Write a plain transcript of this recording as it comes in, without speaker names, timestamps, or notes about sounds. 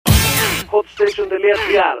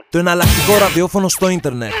hotstation.gr, το εναλλακτικό ραδιόφωνο στο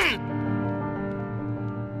ίντερνετ.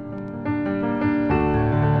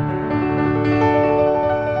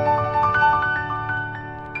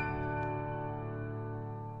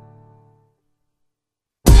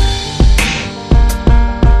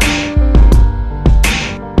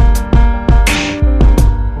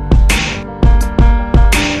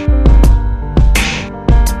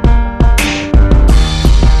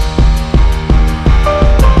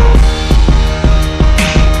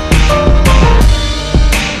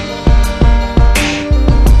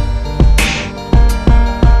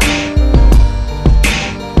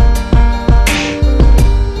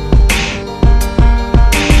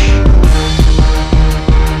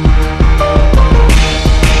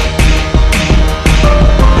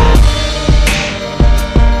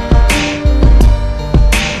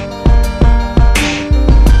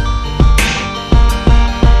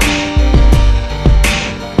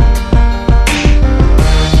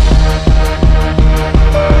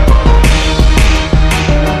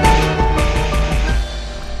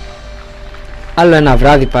 Άλλο ένα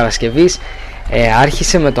βράδυ Παρασκευής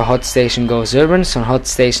άρχισε με το Hotstation Goes Urban στον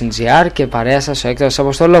Hotstation GR και παρέα σας ο Έκτορας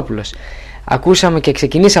Αποστολόπουλος. Ακούσαμε και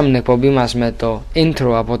ξεκινήσαμε την εκπομπή μας με το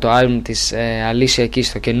intro από το album της Alicia εκεί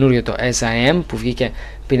στο καινούριο το S.I.M. που βγήκε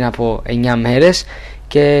πριν από 9 μέρες.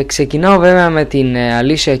 Και ξεκινάω βέβαια με την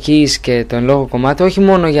Alicia Keys και τον λόγο κομμάτι, όχι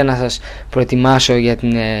μόνο για να σας προετοιμάσω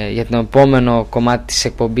για το επόμενο κομμάτι της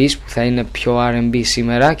εκπομπής που θα είναι πιο R&B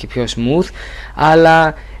σήμερα και πιο smooth,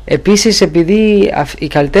 αλλά επίσης επειδή η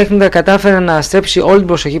καλλιτέχνητα κατάφερε να στρέψει όλη την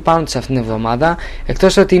προσοχή πάνω της αυτήν την εβδομάδα,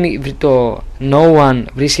 εκτός ότι το No One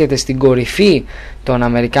βρίσκεται στην κορυφή των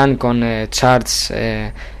αμερικάνικων charts,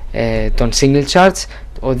 των single charts,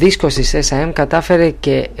 ο δίσκος της S.I.M. κατάφερε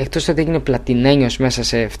και εκτός ότι έγινε πλατινένιος μέσα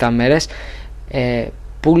σε 7 μέρες,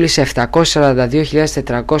 πούλησε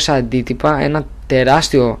 742.400 αντίτυπα, ένα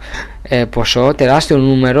τεράστιο ποσό, τεράστιο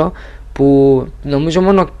νούμερο, που νομίζω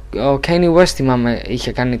μόνο ο Kanye West θυμάμαι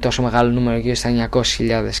είχε κάνει τόσο μεγάλο νούμερο, γύρω στα 900.000,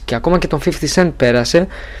 και ακόμα και τον 50 Cent πέρασε.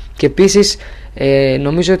 Και επίσης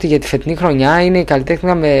νομίζω ότι για τη φετινή χρονιά είναι η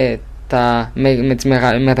καλλιτέχνη με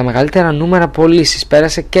τα μεγαλύτερα νούμερα πωλήσεις.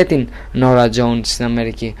 Πέρασε και την Nora Jones στην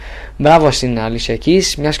Αμερική. Μπράβο στην Alicia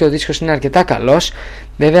Keys, μιας και ο δίσκος είναι αρκετά καλός.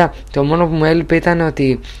 Βέβαια το μόνο που μου έλειπε ήταν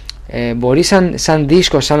ότι μπορεί σαν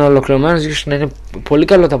δίσκο, σαν ολοκληρωμένος δίσκος να είναι πολύ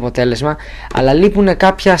καλό το αποτέλεσμα, αλλά λείπουν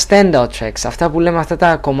κάποια standout tracks, αυτά που λέμε, αυτά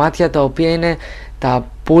τα κομμάτια τα οποία είναι τα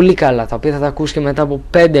πολύ καλά, τα οποία θα τα ακούσει και μετά από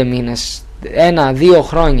 5 μήνες, 1-2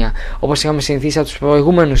 χρόνια, όπως είχαμε συνηθίσει από τους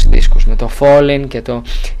προηγούμενους δίσκους με το Fallen και το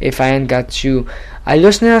If I Ain't Got You.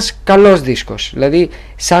 Αλλιώς είναι ένας καλός δίσκος, δηλαδή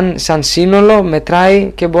σαν σύνολο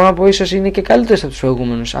μετράει και μπορώ να πω ίσως είναι και καλύτερος από τους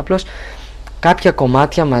προηγούμενους. Απλώς κάποια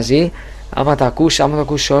κομμάτια μαζί, άμα το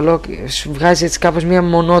ακούσεις όλο, σου βγάζει έτσι κάπως μια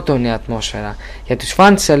μονότονη ατμόσφαιρα. Για τους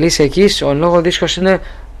φαν της Alicia Keys ο λόγο δίσκος είναι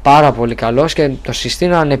πάρα πολύ καλός και το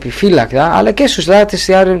συστήνω ανεπιφύλακτα, αλλά και στους δράτες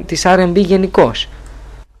της R&B γενικώς.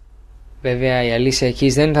 Βέβαια η Alicia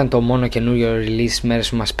Keys δεν ήταν το μόνο καινούριο release μέρες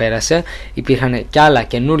που μας πέρασε, υπήρχαν και άλλα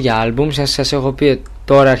καινούρια albums. Σας έχω πει ότι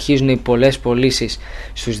τώρα αρχίζουν οι πολλές πωλήσεις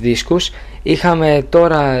στους δίσκους. Είχαμε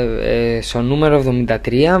τώρα στο νούμερο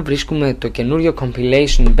 73 βρίσκουμε το καινούριο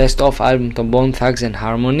compilation best of album των Bone Thugs and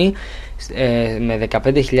Harmony με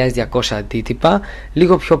 15.200 αντίτυπα.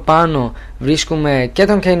 Λίγο πιο πάνω βρίσκουμε και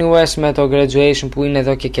τον Kanye West με το Graduation που είναι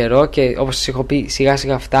εδώ και καιρό και όπως σας έχω πει σιγά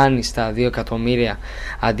σιγά φτάνει στα 2 εκατομμύρια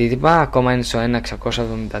αντίτυπα, ακόμα είναι στο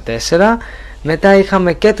 1.674. Μετά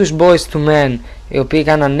είχαμε και τους Boys to Men, οι οποίοι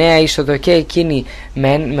έκαναν νέα είσοδο και εκείνοι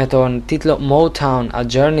με τον τίτλο Motown A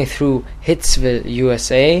Journey Through Hitsville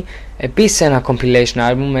USA. Επίσης ένα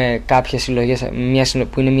compilation album με κάποιες συλλογές,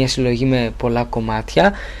 που είναι μια συλλογή με πολλά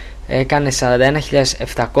κομμάτια. Έκανε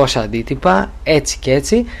 41.700 αντίτυπα, έτσι και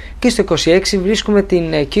έτσι. Και στο 26 βρίσκουμε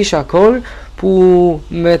την Keisha Cole, που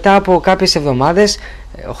μετά από κάποιες εβδομάδες,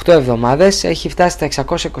 8 εβδομάδες, έχει φτάσει στα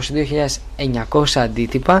 622.900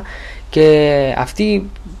 αντίτυπα και αυτή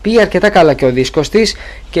πήγε αρκετά καλά και ο δίσκος της,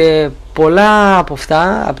 και πολλά από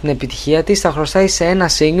αυτά, από την επιτυχία της, τα χρωστάει σε ένα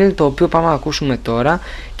single το οποίο πάμε να ακούσουμε τώρα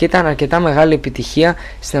και ήταν αρκετά μεγάλη επιτυχία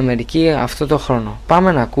στην Αμερική αυτό το χρόνο.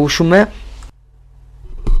 Πάμε να ακούσουμε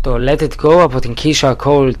το Let It Go από την Keisha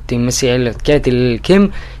Cole, τη Missy Elliott και τη Lil Kim,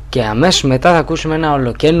 και αμέσως μετά θα ακούσουμε ένα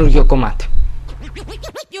ολοκένουργιο κομμάτι.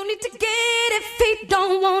 You need to get it, if he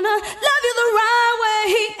don't wanna love you the right way,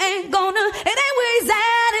 he ain't gonna. It ain't where he's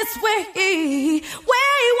at, it's where he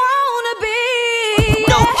wanna be.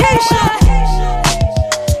 No, Keisha.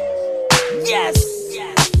 Yes.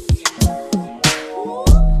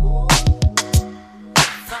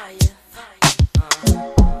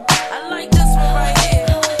 I like this one right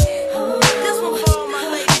here. This one for all my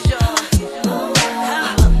ladies, y'all.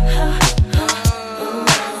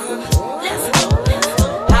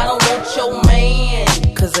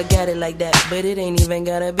 like that, but it ain't even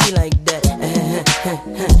gotta be like that.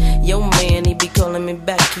 Yo man, he be calling me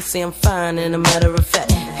back, he say I'm fine and a matter of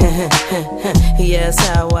fact. He asks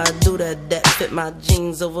how I do that fit my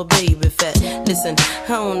jeans over baby fat. Listen, I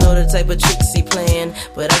don't know the type of tricks he playing,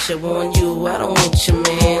 but I should warn you, I don't want your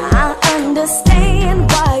man. I understand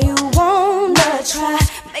why you wanna try,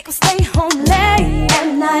 make him stay home late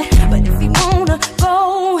at night, but if he wanna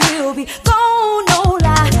go, he'll be gone, no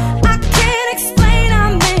lie. I can't explain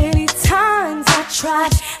how many times I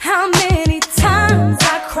tried, how many times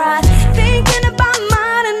I cried, thinking about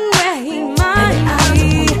mine and where he might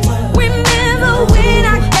be. Remember when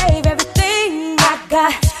I gave everything I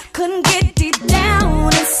got, couldn't get deep down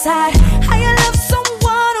inside, how you love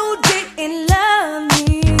someone who didn't love me.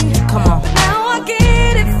 Come on. Now I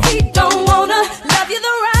get if he don't wanna love you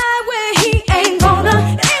the right way, he ain't gonna.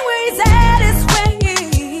 Anywhere he's at is where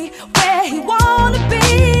he wanna be.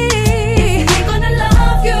 If he ain't gonna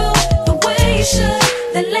love you the way he should,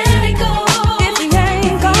 then let it go. If he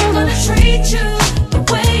ain't gonna treat you the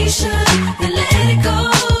way he should, then let it go.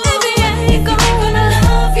 If he ain't gonna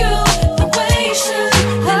love you the way he should,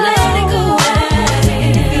 then let it go. If he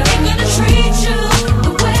ain't gonna treat you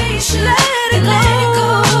the way he should, then let it go.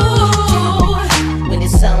 When the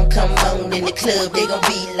song come on in the club, they gon'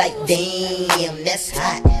 be like, damn, that's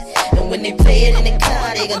hot. And when they play it in the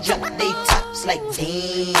car, they gon' drop their tops like,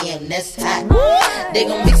 damn, that's hot. They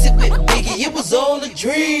gon' mix it with Biggie, it was all a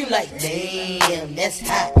dream, like, damn, that's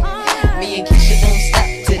hot. Me and Keisha don't stop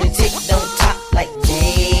till the tick don't top, like,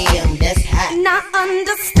 damn, that's hot. And I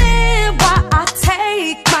understand why I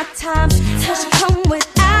take my time, till she come with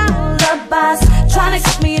alibis, trying to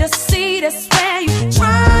get me to see that's where you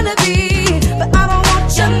trying to be. But I don't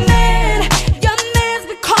want your man, your man's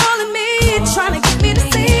been calling me, trying to get me to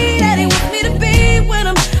see that he wants me to be with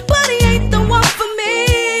him, but he ain't the one for me.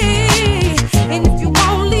 And if you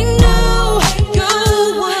only knew, you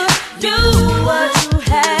would do what you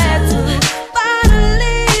had to,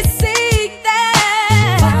 finally see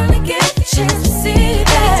that, finally get the chance to see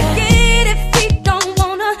that. Get if he don't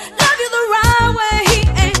wanna love you the right way, he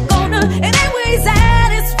ain't gonna. It ain't where he's at,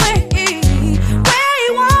 it's where he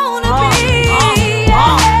wanna be.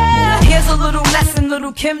 Yeah. Here's a little lesson,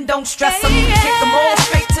 little Kim, don't stress him. Kick them all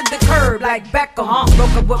straight to the curb like Beckham.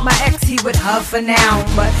 Broke up with my ex, he with her for now,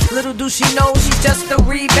 but little do she know she's just a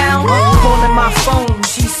rebound. Calling my phone,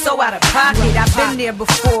 she's so out of pocket. I've been there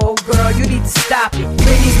before, girl, you need to stop it.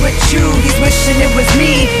 When he's with you, he's wishing it was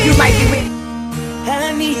me. You might be with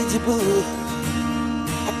I need you, boo.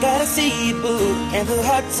 I gotta see you, boo. And the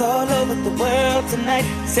hearts all over the world tonight.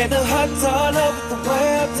 Say the hearts all over the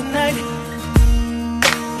world tonight.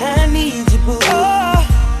 I need you, boo. Oh,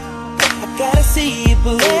 I gotta see you,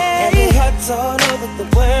 boo. And the hearts all over the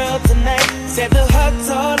world tonight. Say the hearts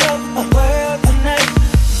all over the world tonight.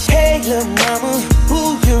 Hey, little mama,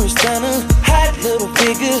 ooh, you're a stunner. Hot little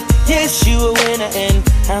figure, yes, you a winner. And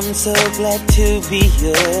I'm so glad to be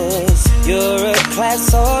yours. You're a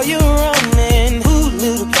class all your own. And ooh,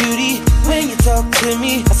 little cutie, when you talk to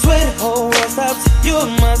me, I swear the whole world stops. You're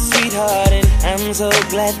my sweetheart, and I'm so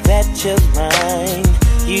glad that you're mine.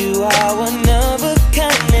 You are one of a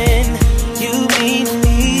kind, and you mean to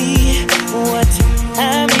me what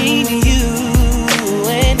I mean to you.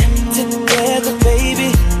 And together,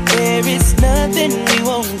 baby, there is nothing we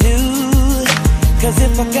won't do. 'Cause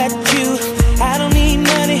if I got you, I don't need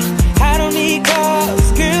money, I don't need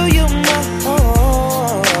cars. Girl, you're my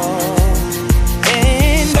own.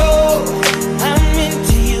 And oh, I'm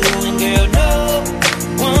into you, and girl, no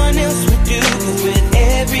one else would do. 'Cause with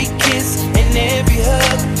every kiss and every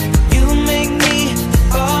hug, you make me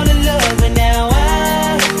fall in love. And now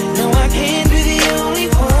I know I can't be the only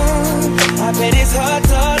one. I bet it's hard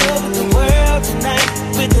all over the world tonight.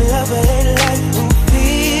 With the love of their life, who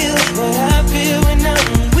feel what I feel when I'm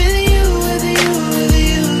with you, with you, with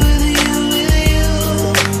you, with you, with you,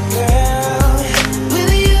 girl.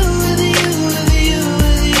 With you, with you, with you,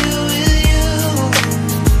 with you, with you.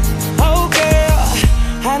 Oh girl,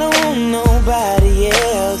 I don't want nobody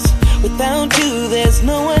else. Without you, there's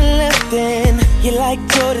no one left. And you like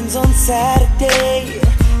Jordans on Saturday.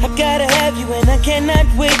 I gotta have you and I cannot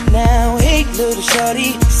wait now. Hey, little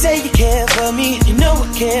shorty, say you care for me. You know I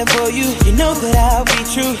care for you. You know that I'll be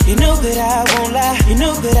true. You know that I won't lie. You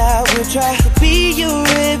know that I will try to be your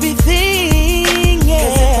everything, yeah.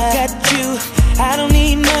 'Cause if I got you, I don't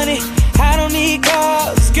need money, I don't need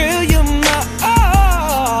cars. Girl, you're my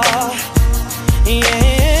all,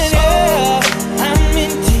 yeah, yeah. I'm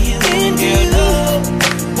into you, and girl, no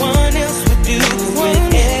one else would do. 'Cause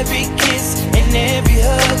with every kiss and every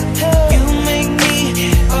hug, you make me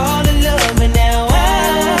fall in love. And now I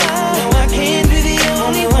know I can't be the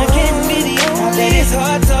only one.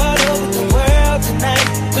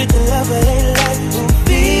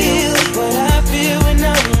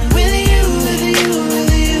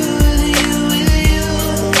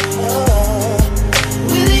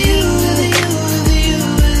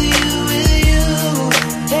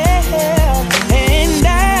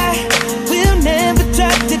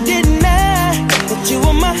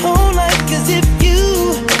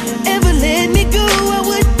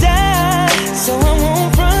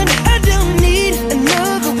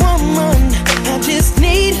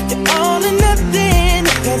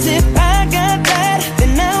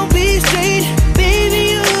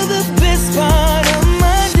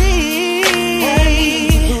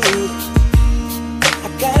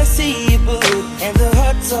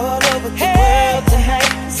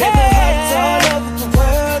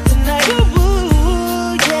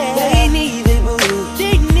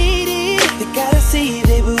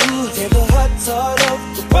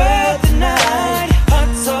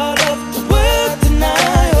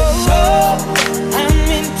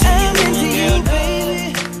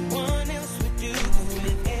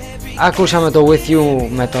 Ακούσαμε το With You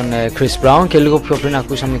με τον Chris Brown και λίγο πιο πριν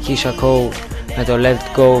ακούσαμε Keisha Cole με το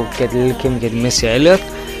Let It Go και τη Lil Kim και τη Missy Elliott.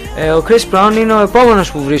 Ο Chris Brown είναι ο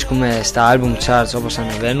επόμενος που βρίσκουμε στα album charts όπως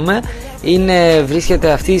ανεβαίνουμε.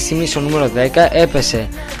 Βρίσκεται αυτή τη στιγμή στο νούμερο 10, έπεσε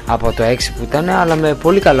από το 6 που ήταν, αλλά με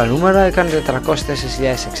πολύ καλά νούμερα, έκανε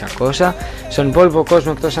 404.600. Στον υπόλοιπο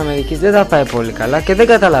κόσμο εκτός Αμερικής δεν τα πάει πολύ καλά και δεν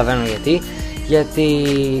καταλαβαίνω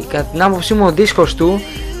γιατί κατά την άποψή μου ο δίσκος του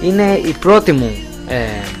είναι η πρώτη μου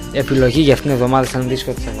επιλογή για αυτήν την εβδομάδα σαν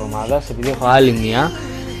δίσκο της εβδομάδας, επειδή έχω άλλη μία.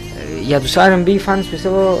 Για τους R&B fans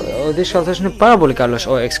πιστεύω ο δίσκος αυτός είναι πάρα πολύ καλός,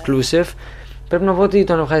 ο Exclusive. Πρέπει να πω ότι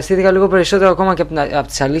τον ευχαριστήθηκα λίγο περισσότερο ακόμα και από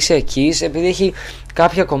τις Alicia Keys, επειδή έχει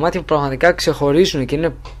κάποια κομμάτια που πραγματικά ξεχωρίζουν και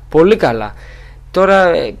είναι πολύ καλά.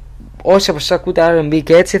 Τώρα όσοι από εσάς ακούτε R&B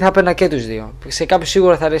και έτσι θα έπαιρνα και τους δύο. Σε κάποιους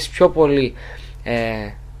σίγουρα θα αρέσει πιο πολύ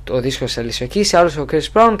ο δίσκος της Alicia Keys, σε άλλους ο Chris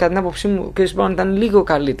Brown. Κατά την άποψή μου ο Chris Brown ήταν λίγο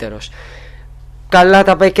καλύτερος. Καλά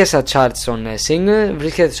τα πάει και στα charts στον single,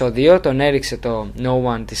 βρίσκεται στο 2, τον έριξε το No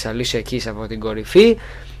One της Alicia Keys από την κορυφή,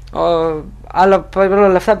 αλλά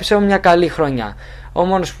παρόλα αυτά πιστεύω μια καλή χρονιά. Ο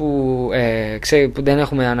μόνος που δεν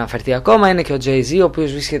έχουμε αναφερθεί ακόμα είναι και ο Jay-Z, ο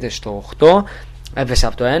οποίος βρίσκεται στο 8, έπεσε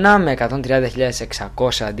από το 1 με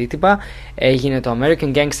 130.600 αντίτυπα, έγινε το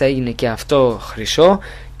American Gangsta, έγινε και αυτό χρυσό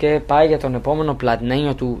και πάει για τον επόμενο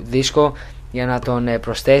πλατινένιο του δίσκο για να τον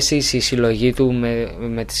προσθέσει στη συλλογή του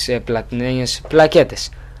με τις πλατινένιες πλακέτες.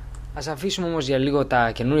 Ας αφήσουμε όμως για λίγο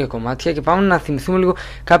τα καινούργια κομμάτια και πάμε να θυμηθούμε λίγο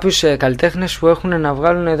κάποιους καλλιτέχνες που έχουν να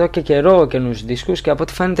βγάλουν εδώ και καιρό καινούριους δίσκους και από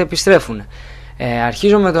ό,τι φαίνεται επιστρέφουν.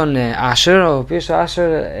 Αρχίζω με τον Usher, ο οποίος ο Usher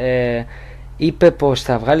είπε πως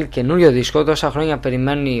θα βγάλει καινούριο δίσκο. Τόσα χρόνια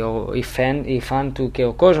περιμένει οι φαν του και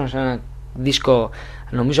ο κόσμος ένα δίσκο,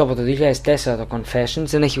 νομίζω από το 2004, το Confessions.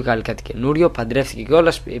 Δεν έχει βγάλει κάτι καινούριο, παντρεύτηκε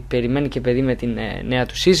κιόλας, περιμένει και παιδί με την νέα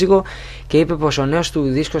του σύζυγο και είπε πως ο νέος του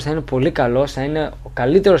δίσκος θα είναι πολύ καλός, θα είναι ο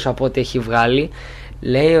καλύτερος από ό,τι έχει βγάλει.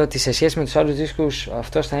 Λέει ότι σε σχέση με τους άλλους δίσκους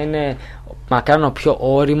αυτός θα είναι μακάρι ο πιο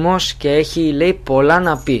όριμος και έχει, λέει, πολλά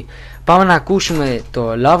να πει. Πάμε να ακούσουμε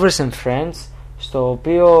το Lovers and Friends, στο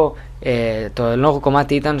οποίο το λόγο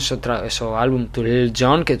κομμάτι ήταν στο άλμπουμ του Lil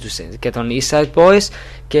Jon και των East Side Boys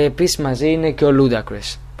και επίσης μαζί είναι και ο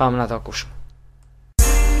Ludacris. Πάμε να το ακούσουμε.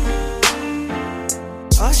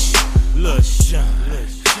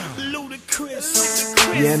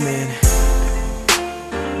 Yeah, man.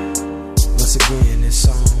 Once again,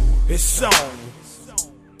 this song.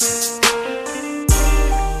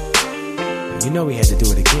 You know we had to do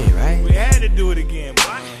it again, right? We had to do it again,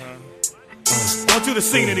 boy. I want you to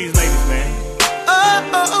sing to these ladies, man.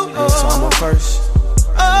 So I'm on first.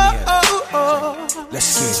 Let's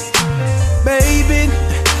get it. Baby,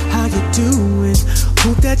 how you doing?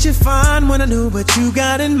 Hope that you're fine. Wanna know what you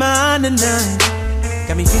got in mind tonight.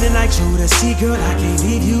 Got me feeling like Jodeci, girl, I can't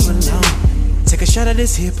leave you alone. Take a shot of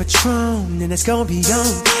this here Patron, and it's gonna be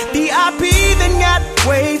on. VIP then got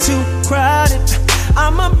way too crowded.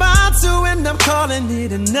 I'm about to and I'm calling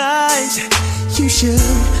it a night. You should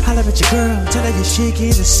holler at your girl, tell her you're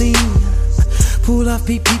shaking the scene. Pull off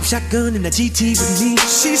peep peep shotgun in the GT with me.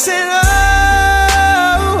 She said, oh,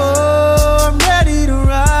 I'm ready to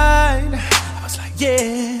ride. I was like,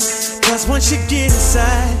 yeah. Cause once you get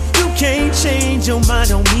inside, you can't change your mind.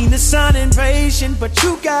 Don't mean to sound impatient, but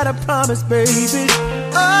you gotta promise, baby.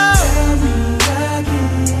 Oh,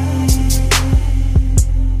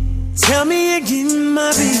 tell me again, my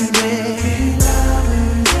baby.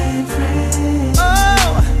 Oh,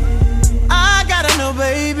 I gotta know,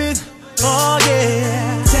 baby. Oh,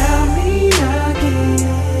 yeah. Tell me again.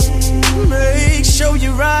 Make sure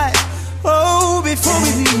you're right. Oh, before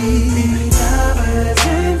we leave.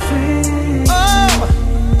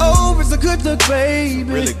 Oh, it's a good look,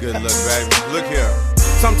 baby. Really good look, baby. Look here.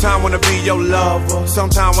 Sometime wanna be your lover,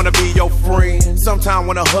 sometime wanna be your friend, sometime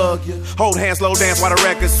wanna hug you, hold hands, slow dance while the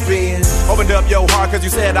record spin. Opened up your heart cause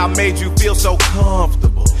you said I made you feel so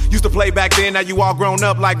comfortable. Used to play back then, now you all grown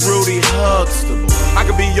up like Rudy Huxtable. I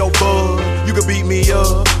could be your bud, you could beat me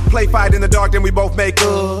up. Play fight in the dark, then we both make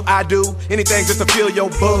up. I do anything just to feel your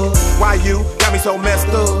buzz. Why you got me so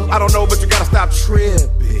messed up? I don't know, but you gotta stop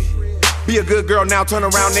tripping. Be a good girl now, turn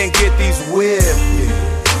around and get these whipping.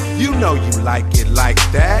 You know you like it like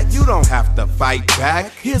that. You don't have to fight back.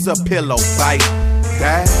 Here's a pillow, fight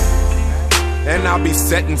that. And I'll be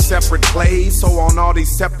setting separate plays, so on all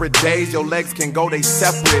these separate days, your legs can go they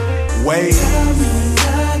separate ways.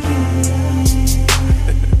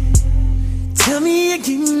 Tell me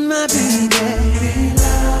again, my baby.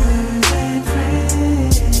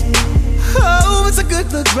 Oh, it's a good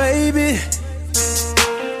look, baby.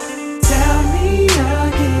 Tell me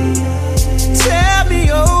again. Tell me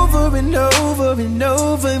over and over and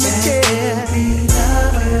over again.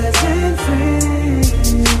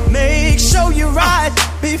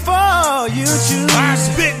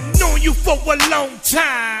 for a long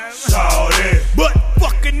time. Shawty, but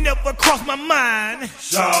fucking never crossed my mind.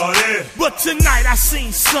 shawty, But tonight I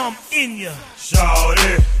seen some in you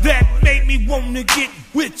shawty, that made me wanna get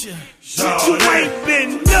with you. shawty, You ain't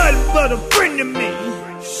been nothing but a friend to me,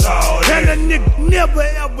 shawty, and a nigga never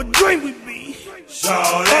ever dreamed we'd be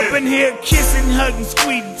shawty, up in here kissing, hugging,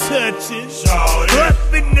 squeezing, touching. shawty,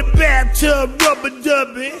 Up in the bathtub, rubber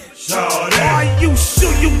dubbing. shawty, Are you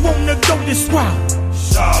sure you wanna go this route?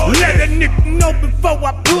 shawty, Let a nigga know before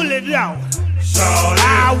I pull it out. shawty,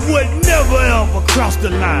 I would never ever cross the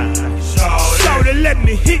line. shawty, Shawty, let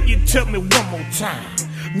me hit you, tell me one more time.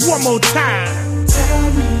 One more time. Tell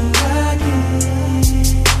me again.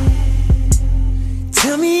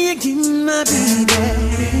 Tell me again, my baby.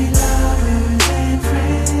 Lovers and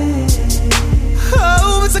friends.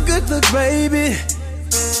 Oh, it's a good look, baby.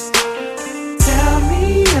 Tell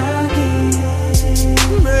me again.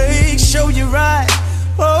 Make sure you're right.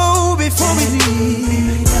 Oh, before we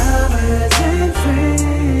leave. Lovers and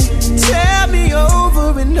friends. Tell me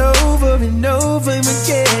over and over and over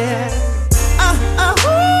again.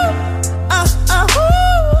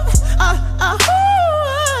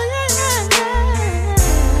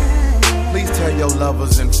 Please tell your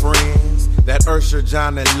lovers and friends that Usher,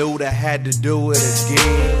 John, and Luda had to do it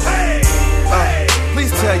again.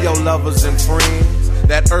 Please tell your lovers and friends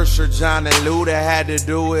that Usher, John, and Luda had to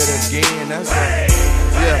do it again. That's right.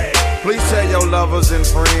 Yeah. Please tell your lovers and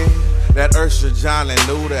friends that Usher, John, and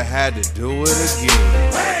Luda had to do it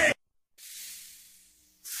again.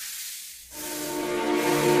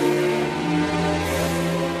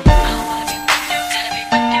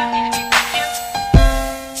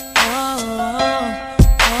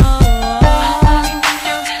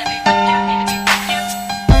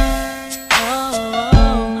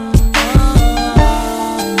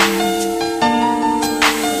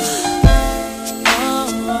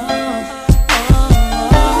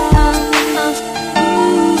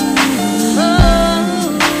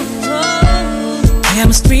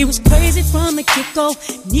 Chemistry was crazy from the get-go.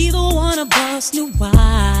 Neither one of us knew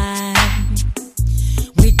why.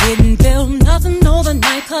 We didn't build nothing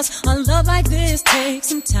overnight, 'cause a love like this takes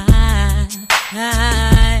some time.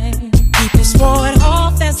 People swore it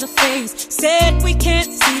off as a phase, said we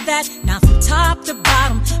can't see that. Now from top to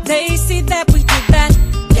bottom, they see that we did that.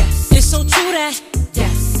 Yes, it's so true that,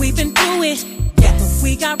 yes, we've been through it. Yes, but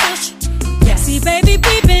we got rich. Yes, see baby,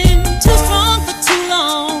 we've been too strong for too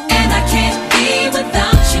long. And I can't be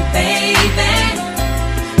without you, baby.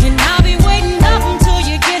 And I'll be waiting up until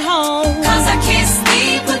you get home, 'cause I can't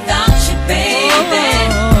sleep without you, baby.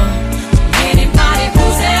 Anybody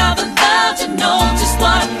who's ever loved you know just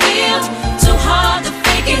what I feel. Too hard to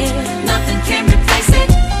fake it, nothing can replace it.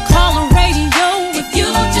 Call a radio if you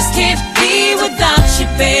just can't be without you,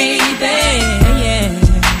 baby. Yeah.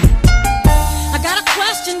 I got a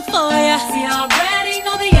question for you. We already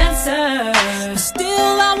know the answer, but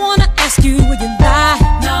still I wanna ask you, will you lie?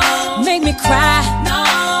 No. Make me cry? No.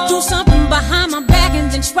 Do something behind my back and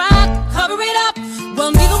then try to cover it up?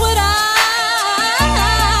 Well, neither would I,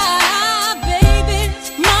 baby.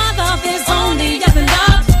 My love is only other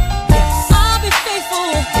love. Yes. I'll be faithful.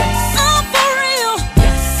 Yes. I'm for real.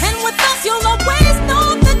 Yes. And with us, you'll always know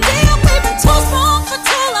the deal. We've been too strong for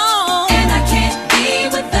too long. And I can't be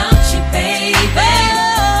without you, baby.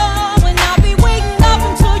 Oh, and I'll be waiting up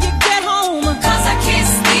until you get home, 'cause I can't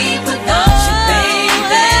sleep without you,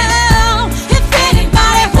 baby. If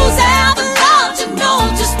anybody who's ever loved you know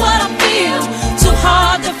just what I feel. Too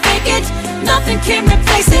hard to fake it, nothing can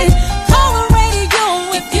replace it. Call a radio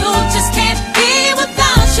if you just can't be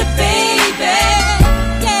without you, baby.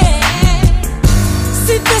 Yeah.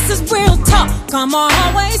 See, this is real talk. I'ma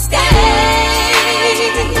always stay,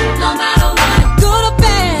 no matter what, good or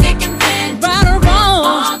bad, thick and thin, right or wrong,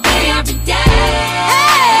 all day, every day.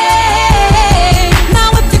 Hey, now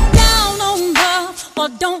if you're down on love or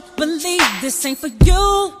don't believe this ain't for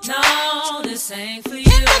you, no, this ain't for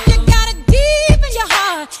you. And if you got it deep in your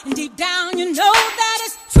heart and deep down you know that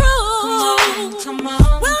it's true, come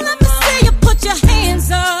on, well let me see you put your hands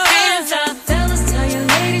up. Hands up, fellas, tell your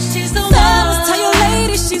lady she's the one. Fellas, tell your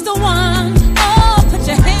lady she's the one. Oh, put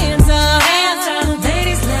your hands up. Hands up,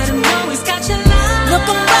 ladies, let him know he's got your love. Look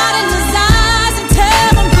him right in his eyes and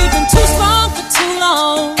tell him we've been too strong for too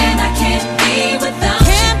long. And I can't be without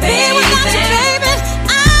you, baby.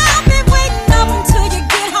 I've been waiting up until you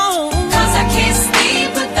get home, 'cause I can't sleep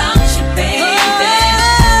without you, baby.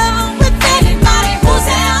 Oh, with anybody who's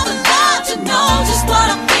ever loved you know just what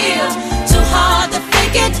I feel. Too hard to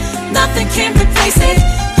fake it, nothing can replace it.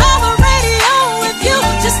 Call the radio if you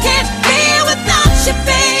just can't be without you,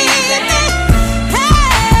 baby. Hey.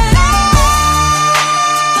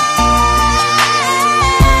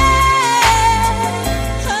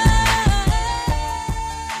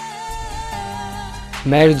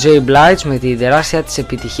 Mary J. Blige με τη τεράστια της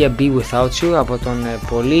επιτυχία Be Without You από τον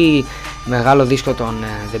πολύ μεγάλο δίσκο των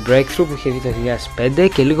The Breakthrough που είχε βγει το 2005,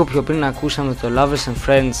 και λίγο πιο πριν ακούσαμε το Lovers and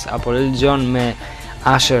Friends από Lil Jon με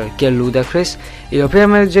Usher και Ludacris, η οποία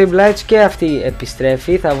Mary J. Blige και αυτή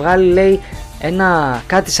επιστρέφει, θα βγάλει λέει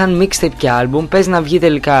κάτι σαν mixtape και album, παίζει να βγει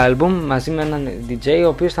τελικά album μαζί με έναν DJ ο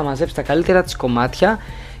οποίος θα μαζέψει τα καλύτερα της κομμάτια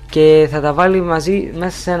και θα τα βάλει μαζί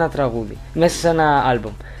μέσα σε ένα τραγούδι, μέσα σε ένα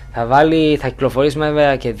album. Θα κυκλοφορήσει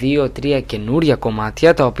βέβαια και 2-3 καινούρια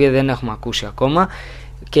κομμάτια τα οποία δεν έχουμε ακούσει ακόμα,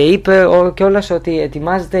 και είπε κιόλας ότι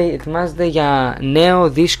ετοιμάζεται για νέο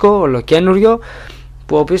δίσκο ολοκένουριο,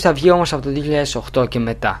 που ο οποίος θα βγει όμως από το 2008 και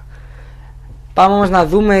μετά. Πάμε όμως να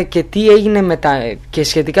δούμε και τι έγινε μετά και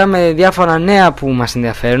σχετικά με διάφορα νέα που μας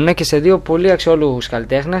ενδιαφέρουν, και σε δύο πολύ αξιόλογους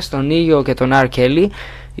καλλιτέχνες, τον Ήγιο και τον R. Kelly,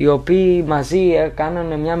 οι οποίοι μαζί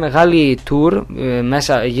κάνανε μια μεγάλη tour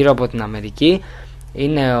μέσα γύρω από την Αμερική.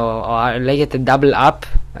 Λέγεται Double Up,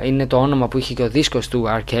 είναι το όνομα που είχε και ο δίσκος του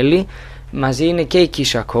R. Kelly. Μαζί είναι και η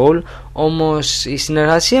Keisha Cole, όμως η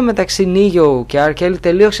συνεργασία μεταξύ Νίγιο και R. Kelly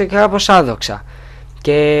τελείωσε κάπως άδοξα.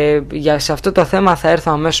 Και σε αυτό το θέμα θα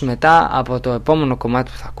έρθω αμέσως μετά από το επόμενο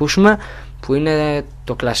κομμάτι που θα ακούσουμε, που είναι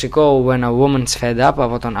το κλασικό When a Woman's Fed Up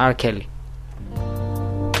από τον R. Kelly.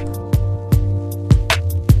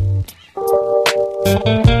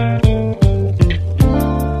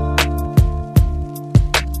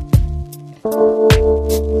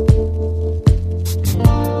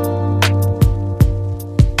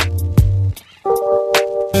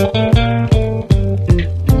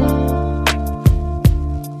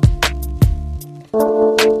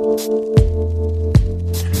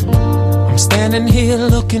 Standing here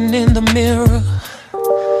looking in the mirror,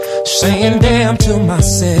 saying damn to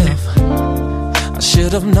myself, I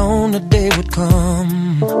should have known the day would come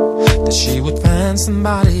that she would find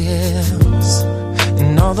somebody else.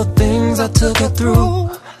 And all the things I took her through,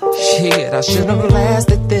 shit, I should have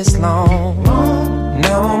lasted this long.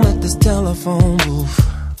 Now I'm at this telephone booth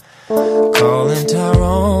calling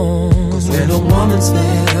Tyrone. 'Cause when a woman's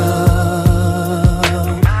fed up,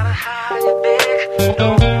 no matter how you beg, no,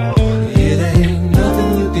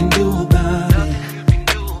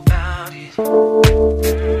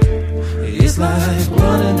 like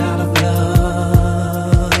running out of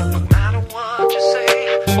love. No matter what you say,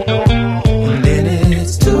 no. And then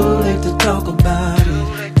it's too late to talk about it.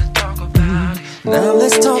 Now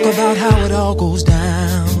let's talk about how it all goes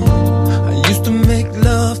down. I used to make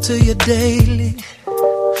love to you daily,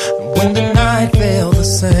 when the night felt the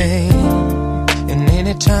same. And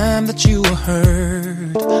any time that you were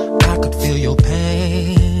hurt, I could feel your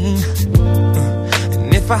pain. And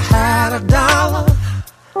if I had $1,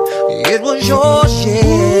 it was your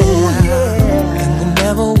share. And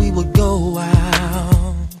whenever we would go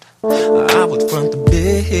out, I would front the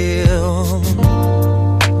bill.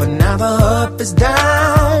 But now the up is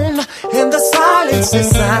down and the silence is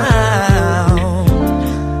sound.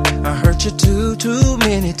 I hurt you too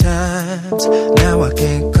many times. Now I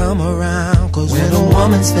can't come around. 'Cause when a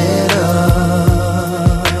woman's fed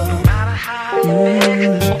up, no matter how you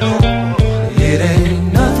it ain't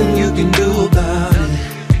nothing you can do about it.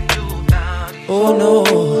 Oh no,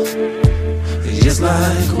 it's just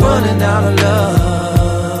like running out of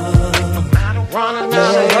love. Running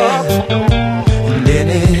out of love. And then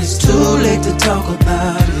it's too late to talk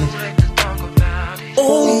about it.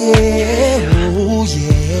 Oh yeah, oh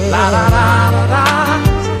yeah. La la la la la.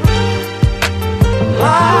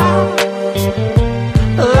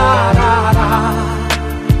 La la la la.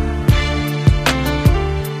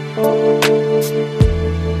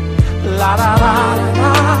 La la la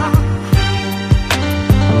la.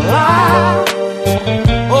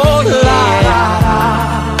 Oh la la la,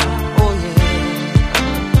 oh yeah,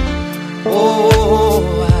 oh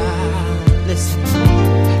listen.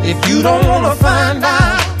 If you don't wanna find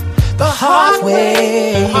out the hard way,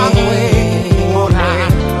 oh, nah,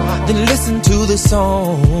 then listen to the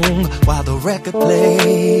song while the record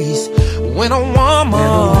plays. When a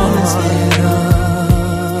woman's fed up,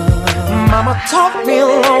 Mama taught me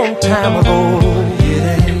a long time ago. It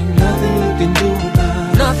ain't nothing you can do about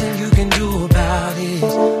it. Nothing you can do about it.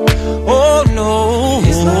 Oh no,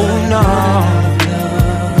 no.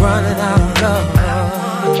 Running out of love.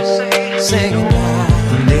 Say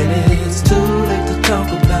goodbye. And then it's too late to talk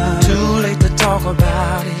about it. Too late to talk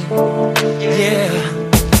about it. Yeah.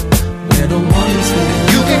 When a woman's there,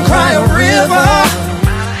 you can cry a river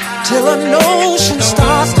till an ocean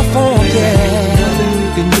starts to form. Yeah.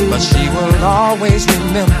 But she will always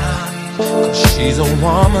remember, 'cause she's a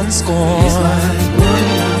woman scorned.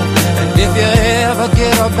 And if you ever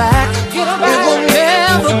get her back, it will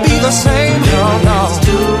never be the same. No, no.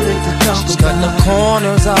 She's cutting the corner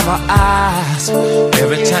corners of her eyes.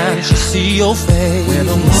 Every time she see your face, where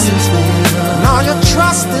the woman's and all your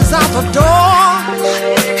trust is out the door.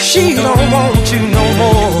 She don't want you no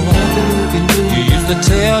more. You used to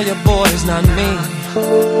tell your boy it's not me,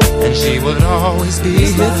 and she would always be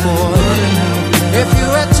here for you. If you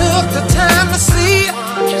had took the time to see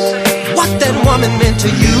what that woman meant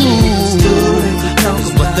to you,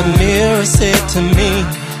 what the mirror said to me.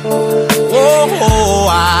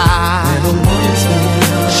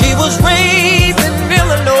 She was raised in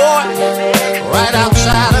Illinois, right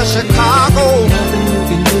outside of Chicago.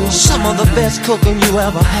 Some of the best cooking you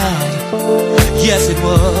ever had. Yes, it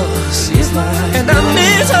was. And I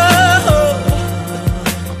miss her.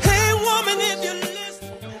 Hey, woman, if you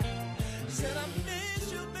listen, said I miss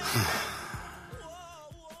you, baby.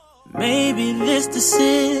 Maybe this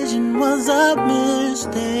decision was a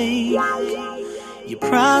mistake. You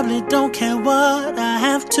probably don't care what I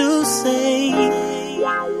have to say,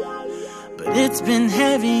 but it's been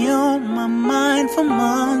heavy on my mind for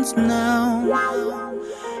months now.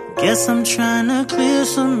 Guess I'm trying to clear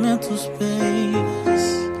some mental space.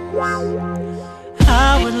 I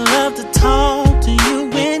would love to talk to you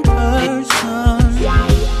in person,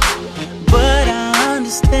 but I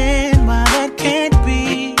understand why that can't be.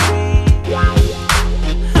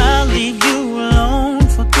 I'll leave you alone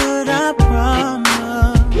for good, I promise.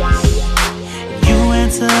 You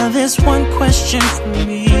answer this one question for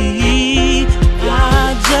me. I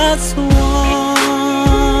just wonder,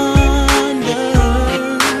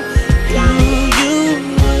 do you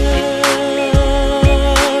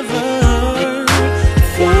ever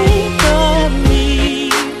think of me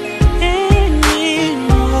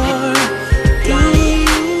anymore? Do you?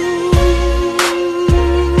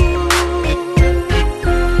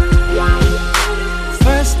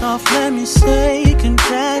 First off, let me say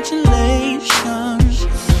congratulations.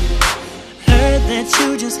 Heard that you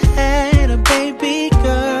just had a baby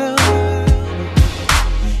girl.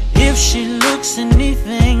 If she looks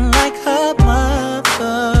anything like her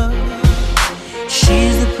mother,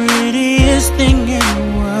 she's the prettiest thing in the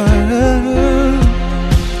world.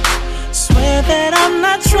 Swear that I'm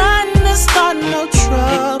not trying to start no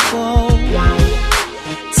trouble.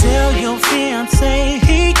 Tell your fiancé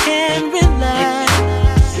he can relax.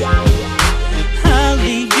 I'll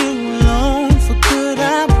leave you alone for good,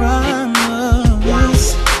 I promise.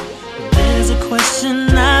 There's a question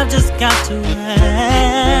I've just got to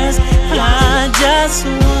ask. I just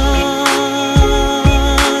wonder,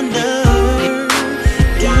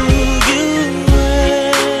 do you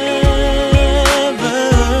ever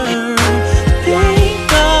think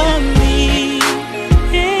of me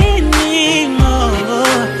anymore?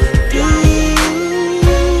 Do you?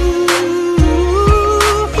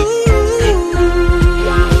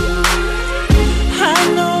 I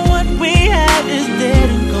know what we had is dead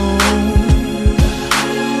and gone.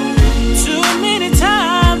 Too many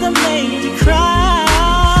times I made you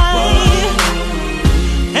cry,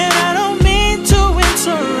 and I don't mean to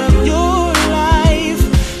interrupt your life.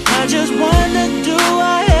 I just wonder, do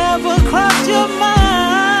I ever cross your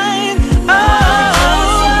mind? Oh,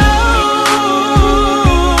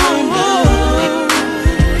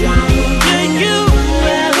 do you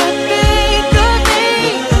ever think of me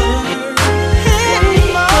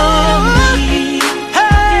anymore?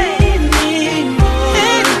 Hey, anymore?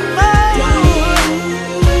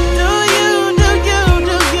 Do you, yeah.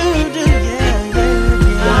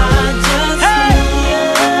 I just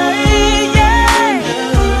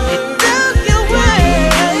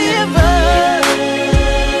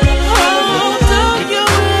do you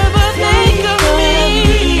ever, think of me?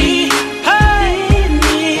 Hey,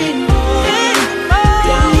 anymore?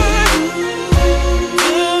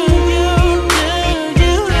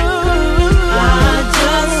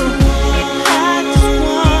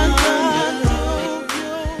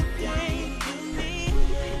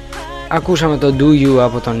 Ακούσαμε το Do You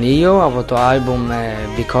από τον Io, από το album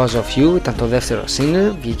Because of You, ήταν το δεύτερο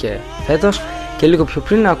single, βγήκε φέτος. Και λίγο πιο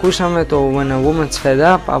πριν ακούσαμε το When a Woman's Fed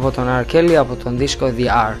Up από τον R. Kelly, από τον δίσκο The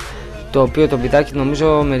R, το οποίο το πιτάκι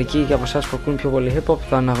νομίζω μερικοί και από εσάς που ακούν πιο πολύ hip hop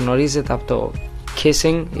το αναγνωρίζετε από το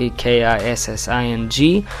Kissing ή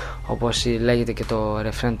K-I-S-S-I-N-G, όπως λέγεται και το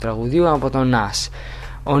ρεφρέν του τραγουδιού, από τον Nas.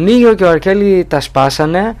 Ο Io και ο R. Kelly τα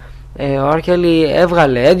σπάσανε. Ο R. Kelly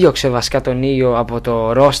έδιωξε βασικά τον Io από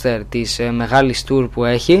το roster της μεγάλης tour που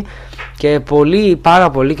έχει, και πάρα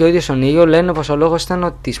πολλοί και ο ίδιος ο Io λένε πως ο λόγος ήταν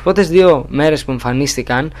ότι τις πρώτες 2 μέρες που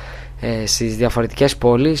εμφανίστηκαν στις διαφορετικές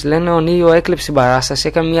πόλεις, λένε ο Io έκλεψε την παράσταση,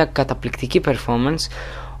 έκανε μια καταπληκτική performance.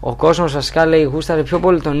 Ο κόσμος βασικά λέει γούσταρε πιο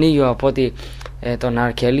πολύ τον Io από ότι τον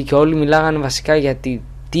R. Kelly, και όλοι μιλάγανε βασικά γιατί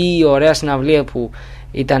τι ωραία συναυλία που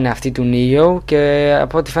ήταν αυτή του Νίο, και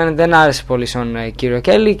από ό,τι φαίνεται δεν άρεσε πολύ στον κύριο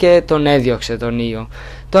Κέλλη και τον έδιωξε τον Νίο.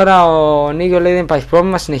 Τώρα ο Νίο λέει δεν υπάρχει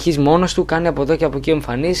πρόβλημα, συνεχίζει μόνος του, κάνει από εδώ και από εκεί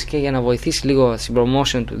εμφανίσεις και για να βοηθήσει λίγο στην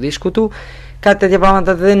promotion του δίσκου του. Κάτι τέτοια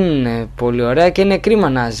πράγματα δεν είναι πολύ ωραία και είναι κρίμα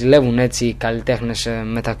να ζηλεύουν έτσι οι καλλιτέχνες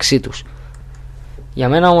μεταξύ τους. Για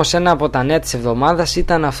μένα όμως ένα από τα νέα της εβδομάδας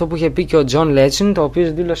ήταν αυτό που είχε πει και ο John Legend, ο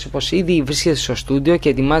οποίος δήλωσε πως ήδη βρίσκεται στο στούντιο και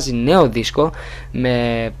ετοιμάζει νέο δίσκο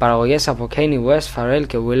με παραγωγές από Kanye West, Pharrell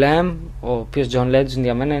και Will.i.am, ο οποίος John Legend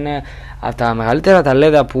για μένα είναι από τα μεγαλύτερα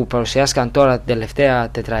ταλέντα που παρουσιάστηκαν τώρα την τελευταία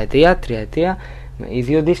τριετία. Οι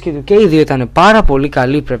δύο δίσκοι του και οι δύο ήταν πάρα πολύ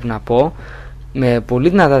καλοί, πρέπει να πω, με πολύ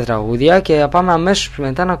δυνατά τραγούδια, και πάμε αμέσως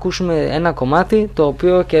μετά να ακούσουμε ένα κομμάτι το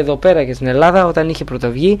οποίο και εδώ πέρα και στην Ελλάδα όταν είχε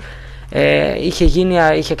πρωτοβγεί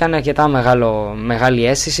είχε κάνει αρκετά μεγάλη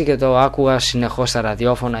αίσθηση και το άκουγα συνεχώς στα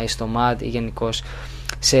ραδιόφωνα ή στο MAD ή γενικώς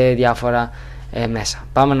σε διάφορα μέσα.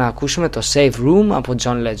 Πάμε να ακούσουμε το Save Room από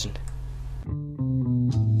John Legend.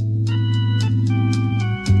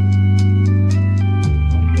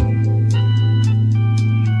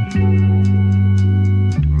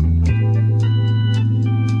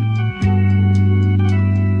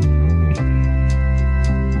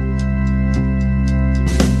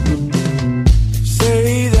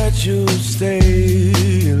 You'll stay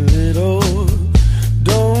a little.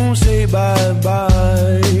 Don't say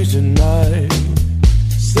bye-bye tonight.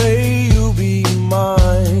 Say you'll be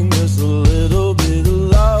mine. Just a little bit of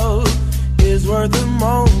love is worth a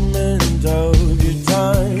moment of your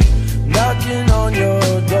time. Knocking on your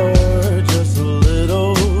door just a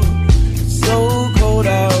little. It's so cold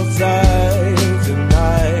outside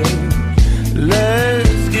tonight.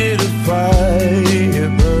 Let's get a fire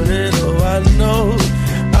burning. Oh, I know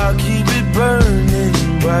I'll keep it burning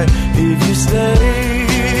bright. If you stay,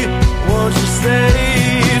 won't you stay,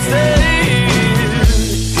 stay?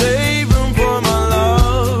 Save room for my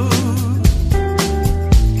love.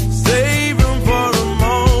 Save room for a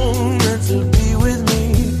moment to be with me.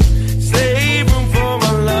 Save room for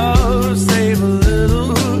my love. Save a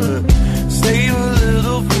little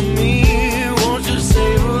for me. Won't you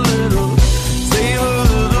save a little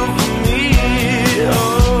for me?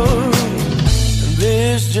 Oh,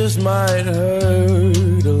 this just might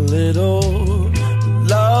hurt a little.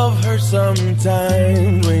 Love hurts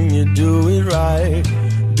sometimes when you do it right.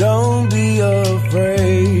 Don't be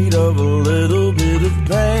afraid of a little bit of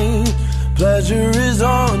pain. Pleasure is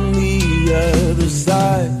on the other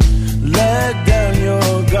side. Let down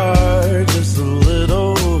your guard just a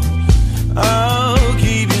little. I'll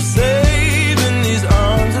keep you safe in these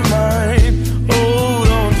arms of mine. Hold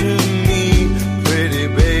on to me, pretty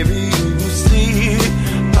baby. You will see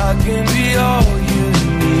I can be all you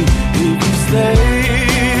need. If you stay,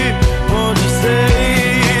 won't you stay,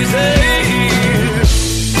 stay?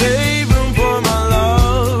 Save room for my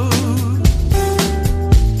love.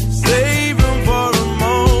 Save room for a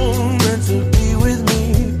moment to be with me.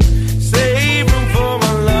 Save room for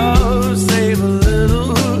my love. Save a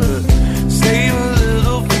little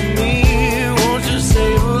for me. Won't you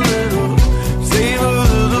save a little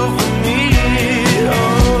for me?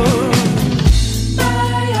 Oh.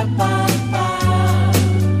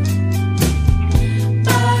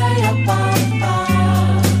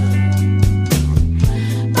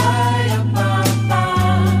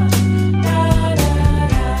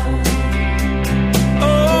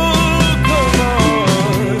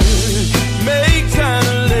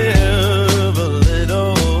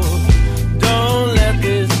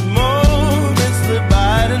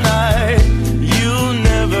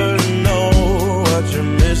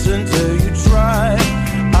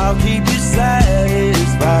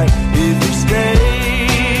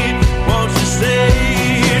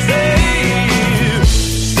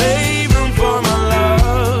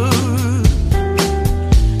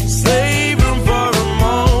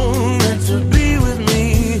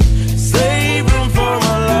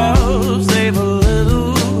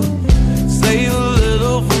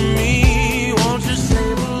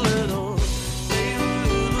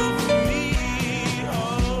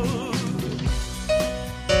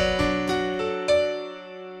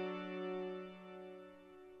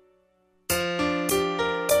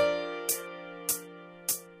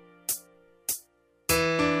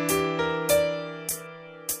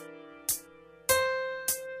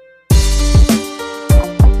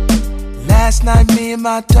 Last night me and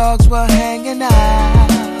my dogs were hanging out.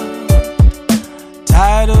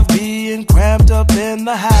 Tired of being cramped up in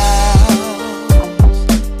the house.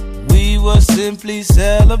 We were simply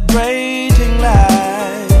celebrating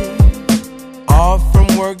life. Off from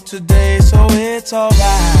work today, so it's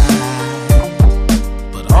alright.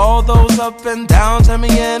 But All those up and downs had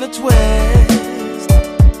me in a twist.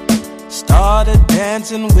 Started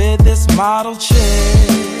dancing with this model chick.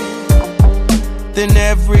 Then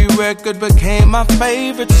every record became my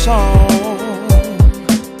favorite song.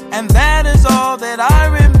 And that is all that I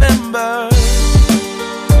remember.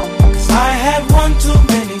 'Cause I had one too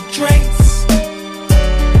many drinks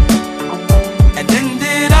and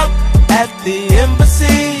ended up at the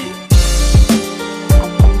embassy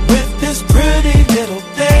with this pretty little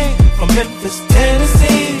thing from Memphis,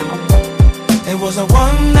 Tennessee. It was a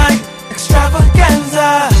one-night extravaganza.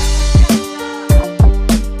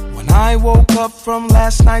 When I woke up from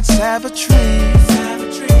last night's savagery,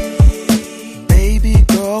 baby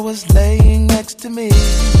girl was laying next to me.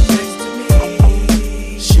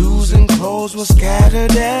 Shoes and clothes were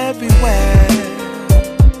scattered everywhere.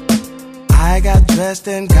 I got dressed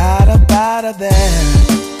and got up out of there,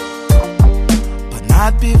 but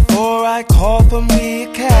not before I called for me a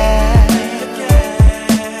cab.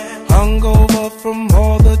 Hungover from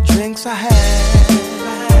all the drinks I had,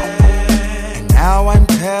 and now I'm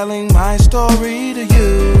telling my story to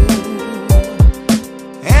you.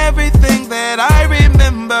 Everything that I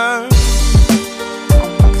remember,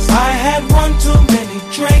 'cause I had one too many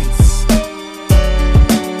drinks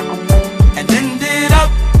and ended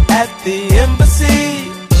up at the embassy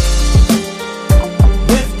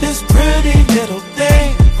with this pretty little thing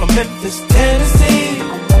from Memphis, Tennessee.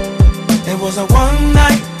 It was a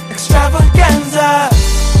one-night extravaganza.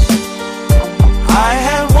 I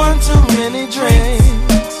had one too many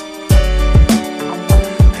drinks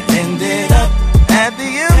and ended up at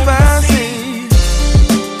the embassy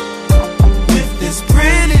with this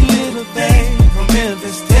pretty little thing from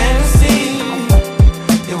Memphis, Tennessee.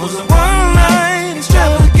 It was a one-night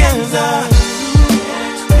extravaganza.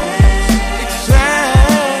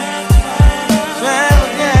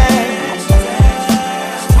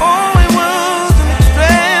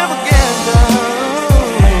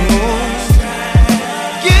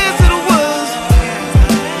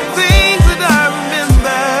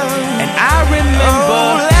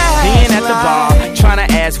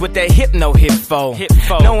 What that hypno hit for.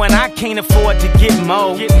 Knowing I can't afford to get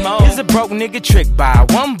more. Here's a broke nigga trick by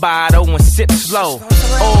one bottle and sip slow.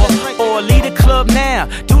 Or leave the club now.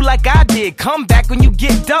 Do like I did. Come back when you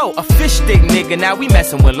get dough. A fish stick nigga. Now we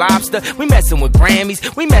messing with lobster. We messing with Grammys.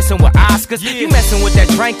 We messing with Oscars. You messing with that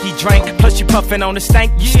drink you drank. Plus you puffing on the stank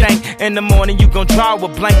you stank. In the morning you gon' draw a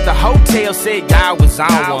blank. The hotel said y'all was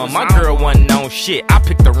on one. My girl wasn't on shit. I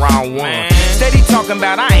picked the wrong one. Steady talking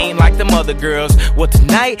about I ain't like them other girls. Well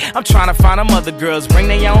tonight I'm trying to find them other girls. Bring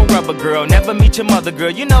their own rubber girl. Never meet your mother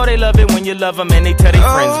girl. You know they love it when you love them and they tell their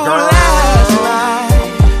friends girl. Last night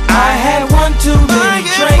I had one too many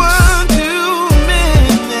drinks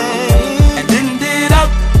and ended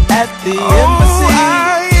up at the embassy.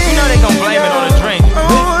 You know they gon' blame it on a drink.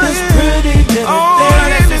 With this pretty little thing.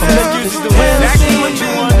 Exactly what you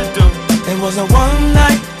wanted to do. It was a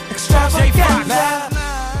one-night extravaganza.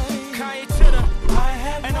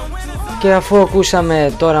 Και αφού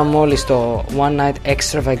ακούσαμε τώρα μόλις το One Night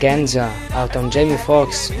Extravaganza από τον Jamie Foxx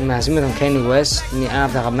μαζί με τον Kanye West, ένα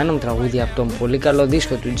από τα αγαπημένα μου τραγούδια από τον πολύ καλό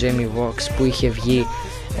δίσκο του Jamie Foxx που είχε βγει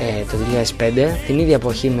το 2005, την ίδια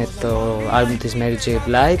εποχή με το άλμπουμ της Mary J.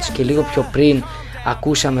 Blige, και λίγο πιο πριν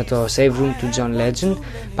ακούσαμε το Save Room του John Legend.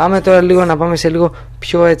 Πάμε τώρα λίγο να πάμε σε λίγο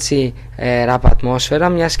πιο έτσι rap ατμόσφαιρα,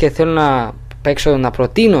 μιας και θέλω να παίξω, να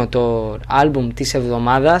προτείνω το άλμπουμ της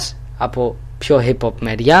εβδομάδας από πιο hip hop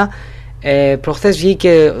μεριά. Προχθές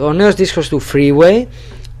βγήκε ο νέος δίσκος του Freeway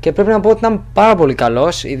και πρέπει να πω ότι ήταν πάρα πολύ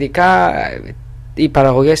καλός. Ειδικά οι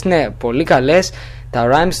παραγωγές είναι πολύ καλές, τα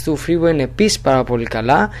rhymes του Freeway είναι επίσης πάρα πολύ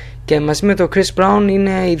καλά και μαζί με το Chris Brown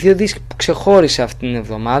είναι οι δύο δίσκοι που ξεχώρισε αυτή την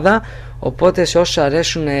εβδομάδα. Οπότε σε όσους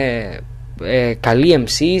αρέσουν καλοί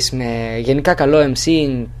MCs με γενικά καλό MC,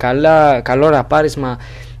 καλό ραπάρισμα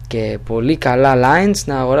και πολύ καλά lines,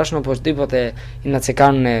 να αγοράσουν οπωσδήποτε ή να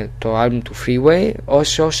τσεκάνουν το album του Freeway.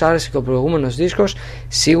 Όσους άρεσε και ο προηγούμενος δίσκος,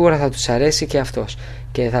 σίγουρα θα τους αρέσει και αυτός.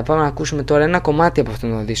 Και θα πάμε να ακούσουμε τώρα ένα κομμάτι από αυτόν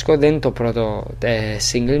τον δίσκο. Δεν είναι το πρώτο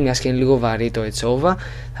single, μιας και είναι λίγο βαρύ το It's Over.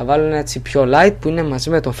 Θα βάλω ένα έτσι πιο light που είναι μαζί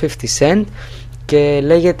με τον 50 Cent και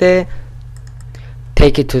λέγεται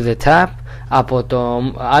Take It To The Top από το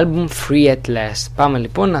album Free At Last. Πάμε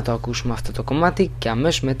λοιπόν να το ακούσουμε αυτό το κομμάτι και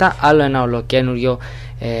αμέσως μετά άλλο ένα ολοκένουργιο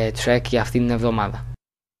track για αυτή την εβδομάδα.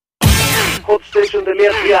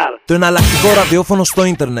 Hotstation.gr, το εναλλακτικό ραδιόφωνο στο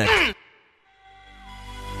ίντερνετ.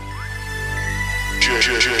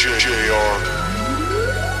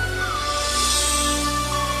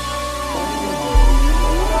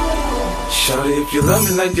 Shawty, if you love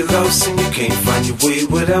me like you love sin, you can't find your way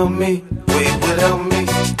without me, way without me.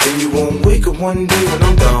 Then you won't wake up one day when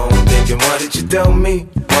I'm gone, thinking, why did you doubt me?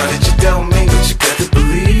 Why did you doubt me? But you got to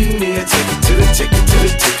believe me. I take it to the, take it to the,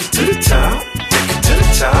 take it to the top, take it to the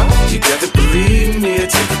top. You got to believe me. I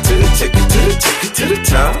take it to the, take it to the, take it to the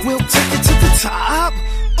top. We'll take it to the top.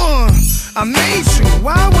 I made you,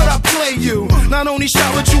 why would I play you? Not only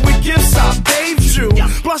showered you with gifts, I bathed you.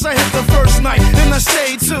 Plus I hit the first night, and I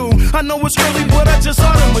stayed too. I know it's early, but I just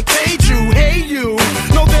automate you. Hey you,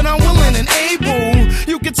 know that I'm willing and able.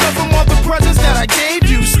 You can tell from all the presents that I gave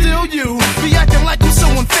you. Still you, be acting like I'm so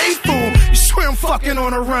unfaithful. You swear I'm fucking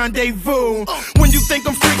on a rendezvous. When you think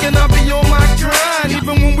I'm freaking, I'll be on my grind.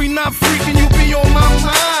 Even when we not freaking, you be on my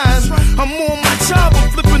mind. I'm on my job, I'm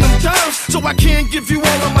flipping them dimes, so I can't give you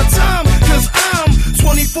all of my time. Cause I'm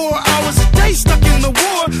 24 hours a day stuck in the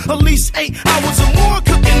war. At least 8 hours or more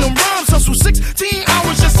cooking them rhymes. Hustle 16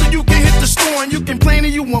 hours just so you can hit the store. And you complain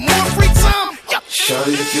and you want more free time.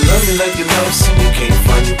 Shawty, if you love me like you love sin, you can't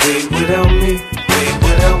find your way without me, way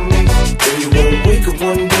without me. Then you won't wake up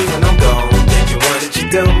one day when I'm gone, thinking, why did you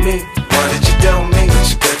doubt me? Why did you doubt me? But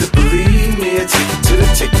you got to believe me. I take it to the,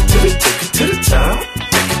 take it to the, take it to the top,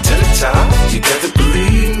 take it to the top. You got to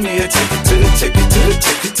believe me. I take it to the, take it to the,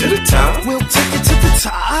 take it to the top. We'll take it to the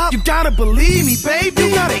top. You gotta believe me, baby.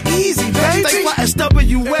 You got it easy, baby. Think like SWA.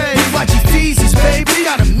 You like your feezies, baby. You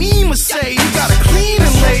got a mean Mercedes. You got a clean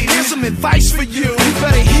and lady. Here's some advice for you. You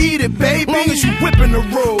better heed it, baby. Long as you whipping the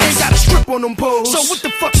road. Ain't gotta strip on them poles. So what the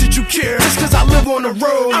fuck should you care? Just cause I live on the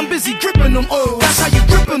road. I'm busy gripping them O's. That's how you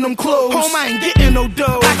gripping them clothes. Home, I ain't getting no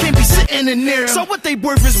dough. I can't be sitting in there. So what they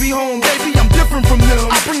worth is be home, baby. I'm different from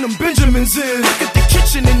them. I bring them Benjamins in. Look at the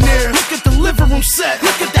kitchen in there. Look at the living room set.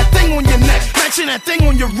 Look at that thing on your neck. Matching that thing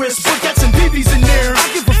on your wrist. But got some BBs in there. I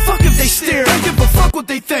give a fuck if they stare. Don't give a fuck what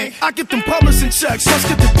they think. I get them publishing checks. Let's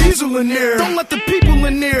get the diesel in there. Don't let the people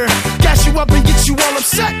in there gas you up and get you all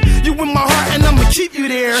upset. You in my heart and I'ma keep you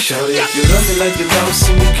there. Shawty, if you love me like you love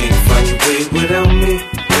sin, you can't find your way without me,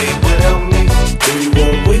 way without me. Then you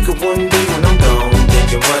won't wake up one day when I'm gone,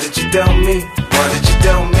 thinking, why did you doubt me? Why did you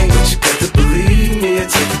doubt me? But you got to believe me. I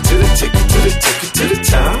take it to the, take it to the, take it to the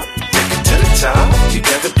top, take it to the top. You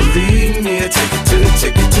got to believe me. I take it to the,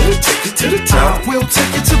 take it to the, take it to the top. We'll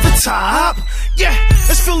take it to the top. Yeah,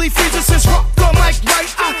 it's Philly Freezer since rock the mic right.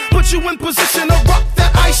 I put you in position to rock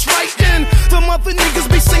that ice right in. Them other niggas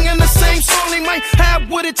be singing the same song. They might have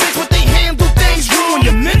what it takes, but they handle things wrong.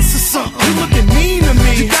 You're meant to something. You looking mean to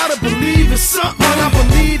me. You gotta believe in something. I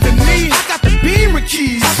believe in me. I got the Beamer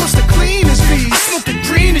keys. I bust the cleanest bees. I smoke the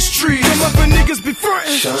greenest trees. Them other niggas be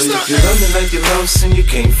frontin'. Shawty, if you love me like you love sin, you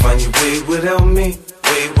can't find your way without me,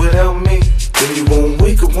 way without me. Then you won't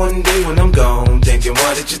wake up one day when I'm gone, thinking,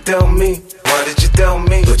 why did you doubt me? Why did you doubt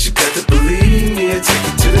me? But you got to believe me. I take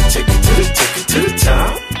it to the, take it to the, take it to the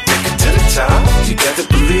top, take it to the top. You got to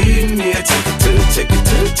believe me. I take it to the, take it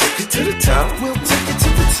to the, take it to the top. We'll take it to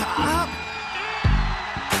the top.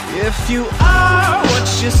 If you are what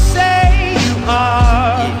you say you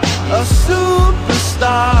are, a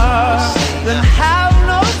superstar, then have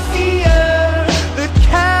no fear. The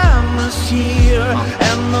camera's here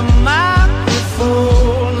and the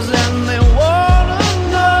microphones, and they wanna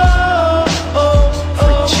know.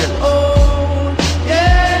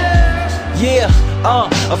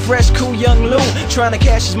 A fresh, cool young Lou, trying to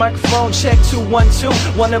cash his microphone check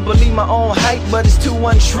 212. Wanna believe my own hype, but it's too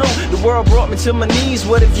untrue. The world brought me to my knees,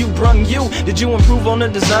 what have you brung you? Did you improve on the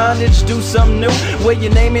design, did you do something new? Where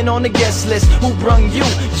your name in on the guest list, who brung you?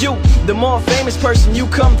 You, the more famous person, you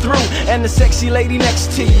come through. And the sexy lady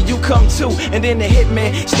next to you, you come too. And then the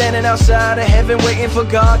hitman, standing outside of heaven, waiting for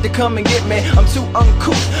God to come and get me. I'm too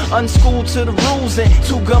uncouth, unschooled to the rules, and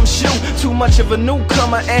too gumshoe. Too much of a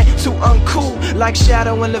newcomer and too uncool. Like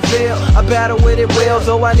Shadow in the Veil, I battle with it well.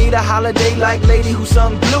 Though I need a holiday like Lady Who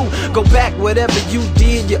Sung Blue. Go back, whatever you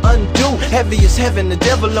did, you undo. Heavy as heaven, the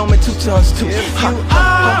devil on me 2 tons too. If you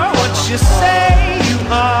are what you say you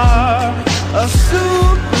are, a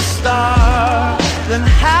superstar, then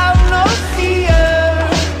have no fear.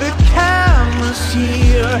 The camera's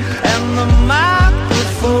here and the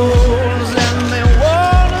microphones, and they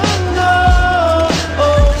wanna know.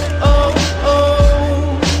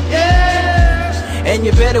 Yeah. And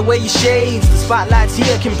you better wear your shades. The spotlights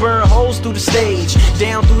here can burn holes through the stage.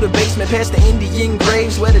 Down through the basement, past the Indian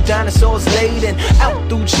graves where the dinosaurs laid. And out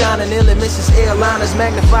through China, nearly misses airliners.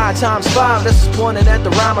 Magnified ×5, this is pointed at the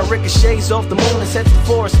rhyme. Ricochets off the moon and sets the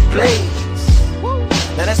forest ablaze.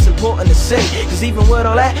 Now that's important to say, cause even with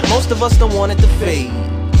all that, most of us don't want it to fade.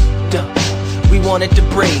 we want it to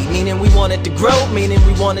breed, meaning we want it to grow, meaning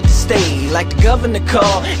we want it to stay. Like the governor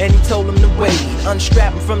called and he told him to wait.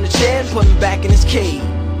 Unstrap him from the chair and put him back in his cage.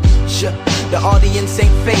 The audience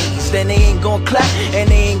ain't phased, and they ain't gon' clap, and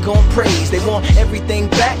they ain't gon' praise. They want everything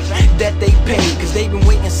back that they paid, cause they've been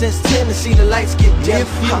waiting since 10 to see the lights get dim.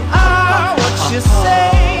 If you are what you say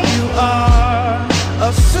you are, a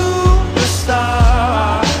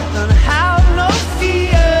superstar, don't have no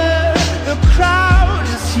fear. The crowd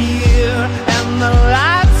is here, and the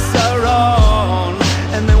lights are on,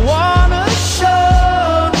 and they wanna show.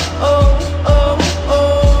 Oh, oh,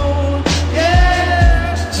 oh,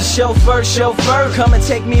 yeah. So chauffeur, come and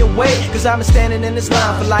take me away, cause I've been standing in this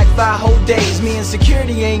line for like 5 whole days. Me and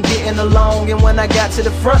security ain't getting along, and when I got to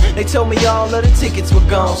the front, they told me all of the tickets were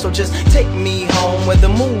gone. So just take me home where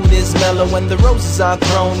the mood is mellow, when the roses are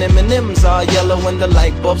thrown, M&M's are yellow, when the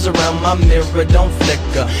light bulbs around my mirror don't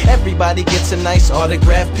flicker. Everybody gets a nice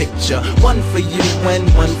autograph picture, one for you and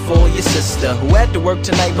one for your sister, who had to work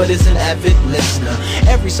tonight but is an avid listener.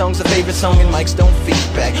 Every song's a favorite song and mics don't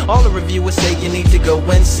feedback. All the reviewers say you need to go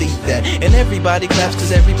and see that, and everybody claps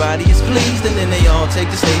cause everybody is pleased, and then they all take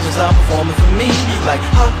the stage and start performing for me, like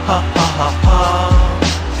ha ha ha ha ha,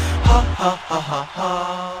 ha ha ha ha ha.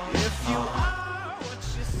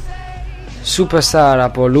 Superstar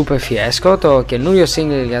από Lupe Fiasco, το καινούριο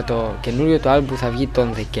single για το καινούριο του album που θα βγει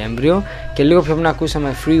τον Δεκέμβριο, και λίγο πιο πριν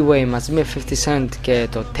ακούσαμε Freeway μαζί με 50 Cent και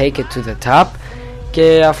το Take It To The Top.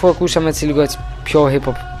 Και αφού ακούσαμε έτσι λίγο έτσι πιο hip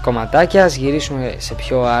hop κομματάκια, ας γυρίσουμε σε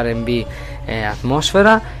πιο R&B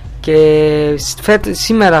ατμόσφαιρα. Και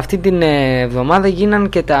σήμερα αυτή την εβδομάδα γίναν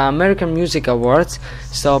και τα American Music Awards,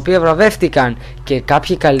 στα οποία βραβεύτηκαν και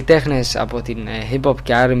κάποιοι καλλιτέχνες από την hip hop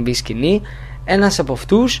και R&B σκηνή. Ένας από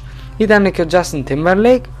αυτούς ήταν και ο Justin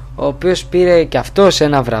Timberlake, ο οποίος πήρε και αυτός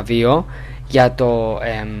ένα βραβείο για το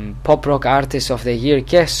Pop Rock Artist of the Year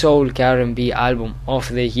και Soul και R&B Album of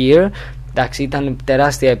the Year. Εντάξει, ήταν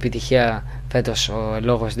τεράστια επιτυχία φέτος ο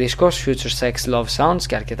λόγος δίσκος, Future Sex Love Sounds,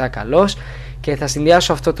 και αρκετά καλός. Και θα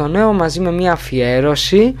συνδυάσω αυτό το νέο μαζί με μια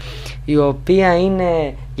αφιέρωση, η οποία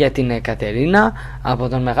είναι για την Κατερίνα από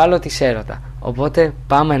τον μεγάλο της έρωτα. Οπότε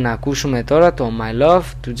πάμε να ακούσουμε τώρα το My Love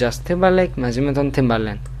του Justin Timberlake μαζί με τον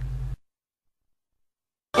Timbaland.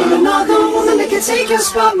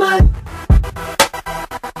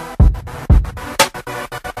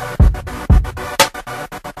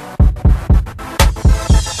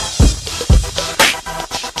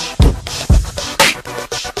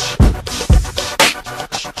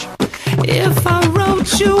 If I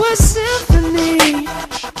wrote you a symphony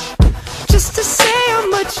just to say how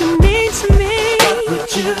much you mean to me, what would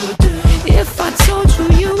you do? If I told you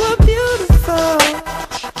you were beautiful,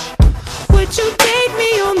 would you date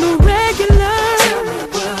me on the regular? Tell me,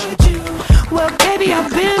 would you? Well, baby,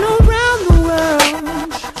 I've been around the world,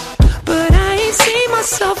 but I ain't seen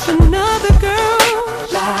myself another girl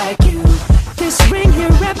like you. This ring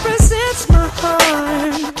here represents my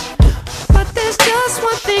heart, but there's just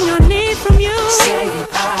one thing I need from you. Say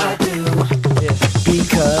I do.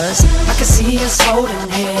 Because I can see us holding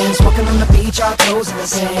hands, walking on the beach, our toes in the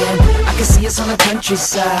sand. I can see us on the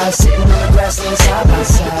countryside, sitting on the grassland side by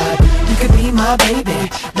side. You could be my baby,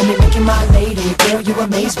 let me make you my lady. Girl, you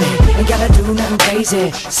amaze me, ain't gotta do nothing crazy.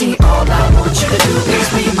 See, all I want you to do is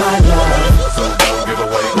be my love. So don't give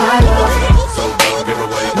away my love. So don't give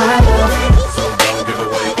away my love. So don't give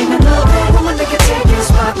away. Ain't another woman that can take your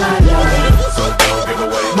spot, my love. So don't give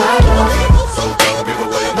away my love. So don't give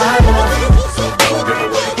away my love. So don't give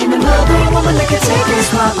away. Ain't another woman that can take your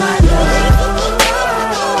spot, my love.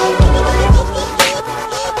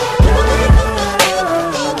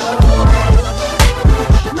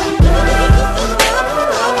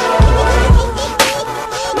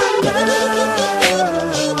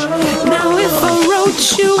 Now if I wrote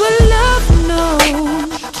you a love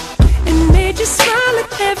note and made you smile at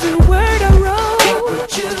every word I wrote, what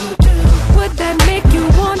would you do? Would that make you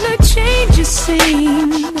wanna change your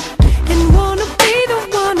scene and wanna be the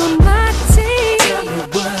one on my team? Tell me,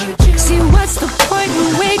 would you? See, what's the point in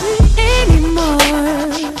waiting anymore?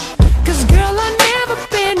 Cause girl, I've never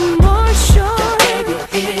been more sure that baby,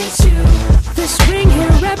 it's you. This ring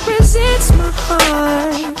here represents my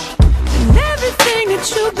heart and everything that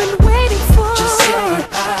you've been waiting for. Just say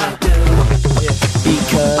I do.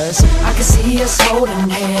 Because I can see us holding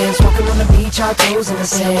hands, walking on the beach, our toes in the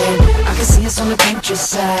sand. I can see us on the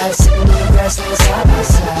countryside, sitting on the grassland side by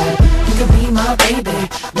side. You could be my baby,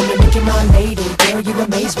 let me make you my lady. Girl, you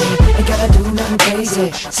amaze me, ain't gotta do nothing crazy.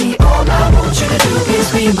 See, all I want you to do is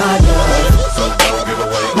be my love. So don't give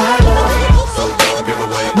away my love. So don't give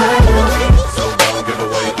away my love. So don't give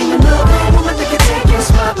away. Ain't another woman that can take your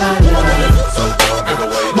spot, my love. So don't give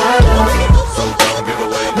away my love. So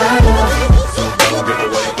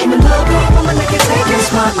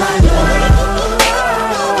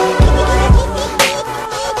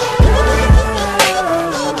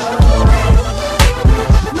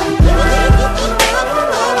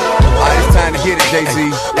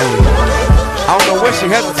What she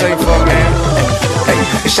hesitating for, man? Hey,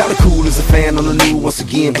 Shawty cool as a fan on the new once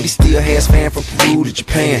again, but he still has fan from Peru to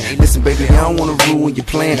Japan. Listen, baby, I don't wanna ruin your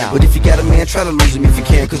plan, but if you got a man, try to lose him if you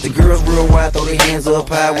can. Cause the girls real wide, throw their hands up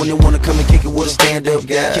high when they wanna come and kick it with a stand-up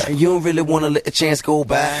guy. You don't really wanna let the chance go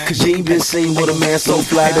by, cause you ain't been seen with a man so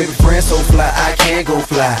fly. Baby friend so fly, I can't go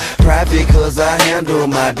fly. Private cause I handle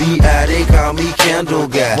my B.I. They call me Candle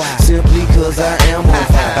Guy, simply cause I am on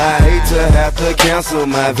fire. I hate to have to cancel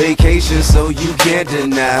my vacation, so you can't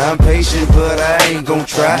deny. I'm patient, but I ain't gon'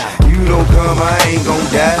 try. You don't come, I ain't gon'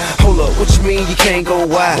 die. Hold up, what you mean you can't go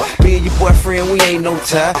wide? Me and your boyfriend, we ain't no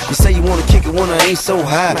tie. You say you wanna kick it when I ain't so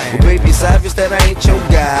high. Well, baby, it's obvious that I ain't your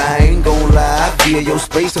guy. I ain't gon' lie, I feel your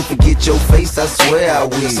space and forget your face, I swear I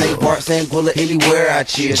will. St. Bart, St. Bullet, anywhere I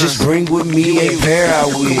chill. Just bring with me a pair, I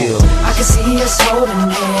will. I can see us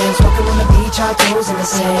holding hands, walking on the beach, our toes in the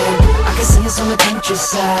sand. I can see us on the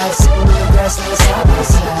countryside, sitting on the grassland side by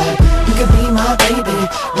side. You could be my baby,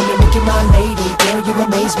 when you make you my lady. Girl, you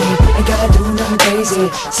amaze me, ain't gotta do nothing crazy.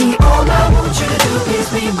 See, all I want you to do is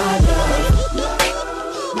be my love.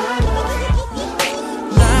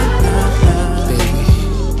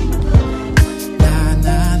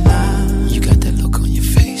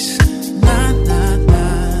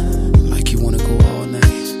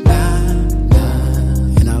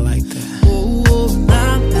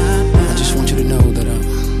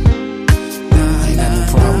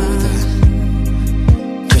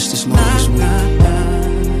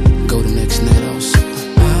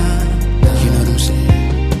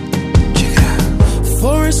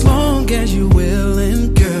 As you're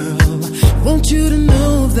willing, girl, want you to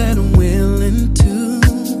know that I'm willing to.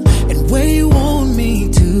 And where you want me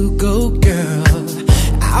to go, girl,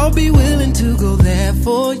 I'll be willing to go there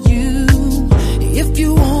for you. If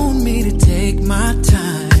you want me to take my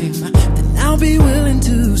time, then I'll be willing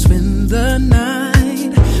to spend the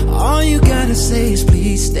night. All you gotta say is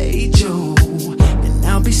please stay, Joe, and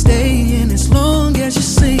I'll be staying as long as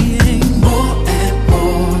you're saying more and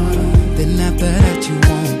more. Then after that you want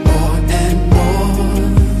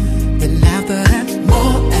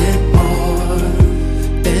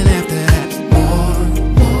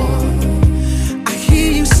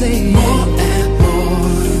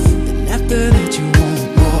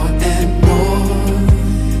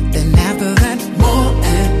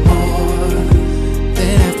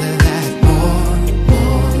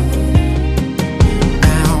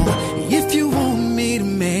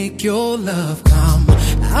your love come,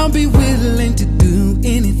 I'll be willing to do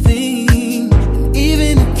anything. And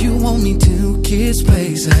even if you want me to kiss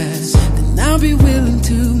places, then I'll be willing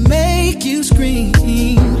to make you scream.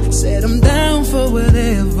 Said I'm down for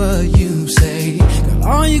whatever you say. Girl,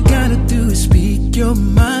 all you gotta do is speak your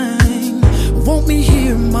mind. Want me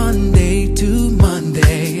here Monday to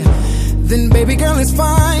Monday, then baby girl it's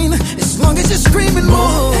fine, as long as you're screaming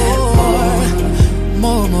more,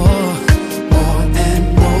 more, more.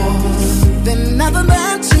 Then after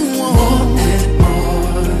that you want more and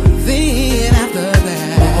more. Then after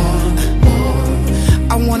that more.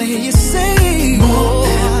 I wanna hear you say more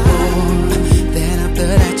and more. Then after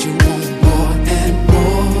that you want more and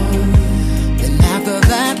more. Then after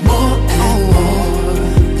that more and more.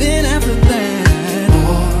 Then after that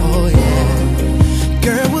more, yeah.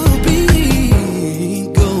 Girl, we'll be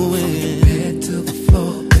going bed to the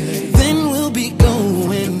floor, babe. Then we'll be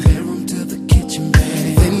going bedroom to the kitchen,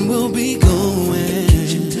 babe. Then we'll be going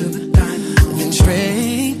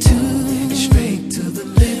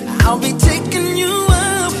I'll be taking you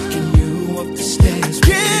up the stairs,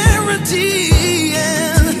 guaranteeing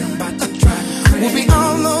we'll be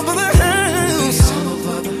all over the house.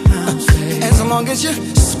 As long as you're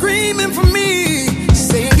screaming for me,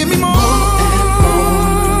 saying give me more,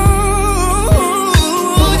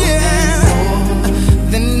 yeah.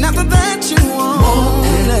 Then after that you want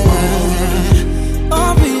it,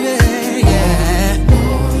 oh baby,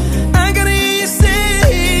 yeah. I gotta hear you say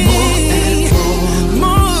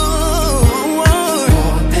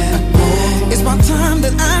time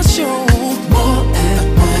that I show more and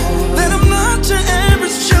more, that I'm not your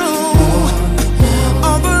average Joe.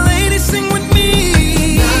 All the ladies sing with me.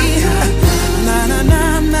 Na na na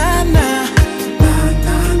na na.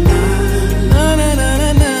 Na na na na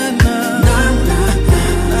na na na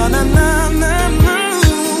na na na na na.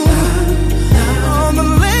 All the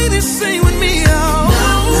ladies sing with me. Oh,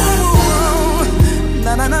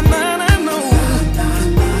 na na na na.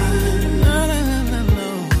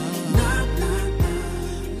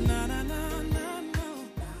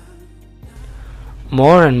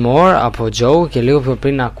 More and More από Joe, και λίγο πιο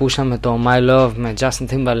πριν ακούσαμε το My Love με Justin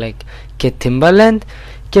Timberlake και Timbaland.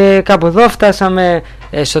 Και κάπου εδώ φτάσαμε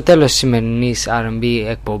στο τέλος της σημερινής R&B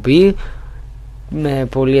εκπομπή. με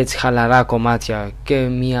πολύ έτσι χαλαρά κομμάτια και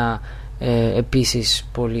μια επίσης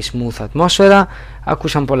πολύ smooth ατμόσφαιρα.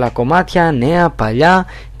 Ακούσαν πολλά κομμάτια, νέα, παλιά,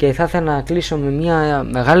 και θα ήθελα να κλείσω με μια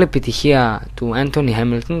μεγάλη επιτυχία του Anthony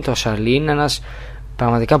Hamilton, το Charlene, ένας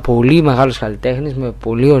πραγματικά πολύ μεγάλος καλλιτέχνης με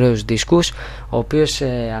πολύ ωραίους δίσκους, ο οποίος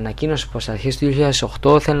ανακοίνωσε πως αρχές του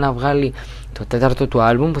 2008 θέλει να βγάλει το 4ο του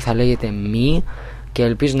άλμπουμ που θα λέγεται Me, και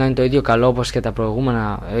ελπίζω να είναι το ίδιο καλό όπως και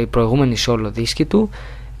οι προηγούμενοι solo δίσκοι του.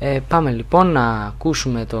 Πάμε λοιπόν να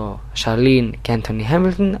ακούσουμε το Charlene και Anthony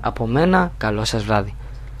Hamilton. Από μένα, καλό σας βράδυ.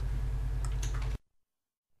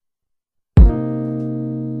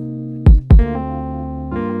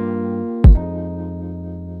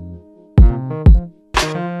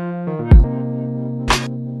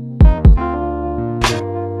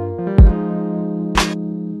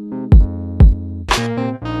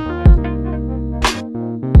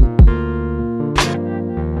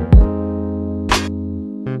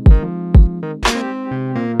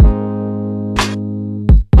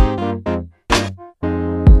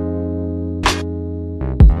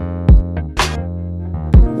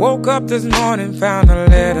 Woke up this morning, found a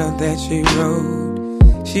letter that she wrote.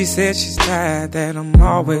 She said she's tired that I'm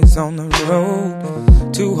always on the road.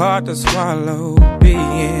 Too hard to swallow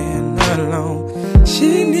being alone. She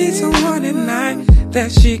needs someone at night that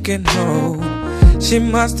she can hold. She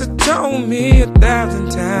must have told me 1,000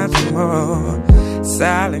 times more.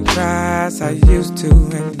 Silent cries I used to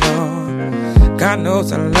ignore. God knows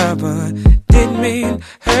I love her, didn't mean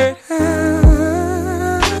hurt her.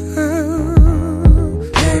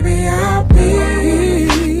 Baby, I'll be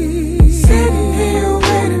sitting here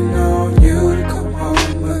waiting on you to come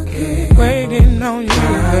home again. Waiting on you,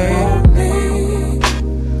 baby.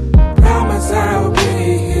 Promise I'll be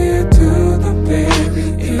here to the very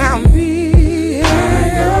end. And I'll be by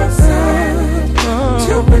your side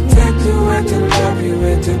to protect you and to love you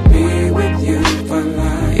and to be with you for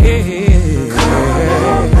life. Yeah.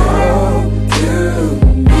 Come home to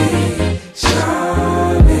me,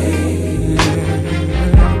 Charlene.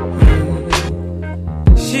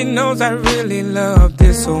 She knows I really love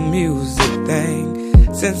this whole music thing.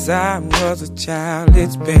 Since I was a child,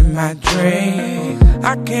 it's been my dream.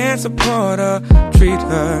 I can't support her, treat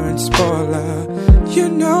her and spoil her. You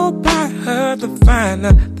know, buy her the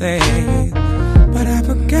finer things. But I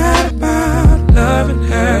forgot about loving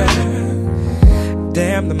her.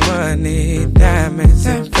 Damn the money, diamonds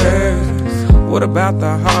and furs. What about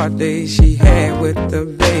the hard days she had with the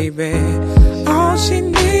baby? All she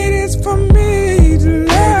needs is for me to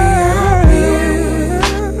love.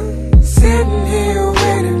 Sitting here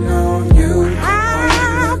waiting on you.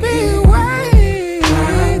 I'll be waiting.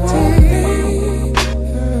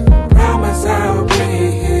 Promise I'll be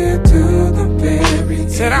here to the very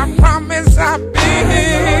end. Said I promise I'll be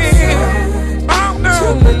here. Oh no, to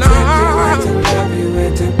protect you and to love you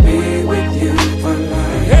and to be with you for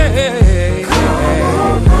life. Hey,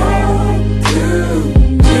 come home to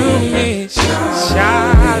me,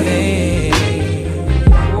 Charlene.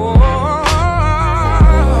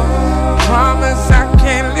 Promise I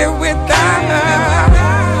can't live without her.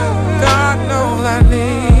 God knows I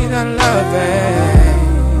need her loving.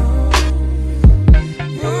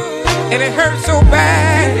 And it hurts so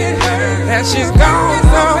bad that she's gone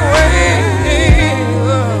away.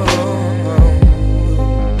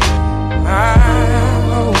 I'm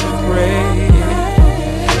afraid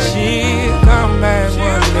she'll come back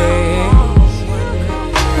one day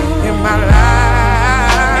in my life.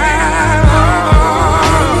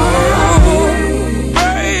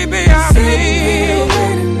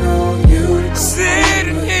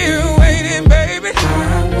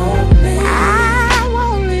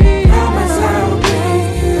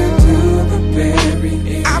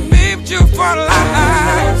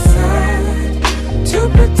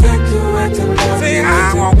 Say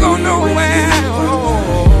I won't go nowhere.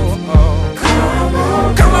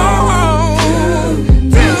 Come on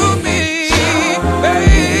to me,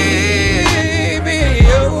 baby.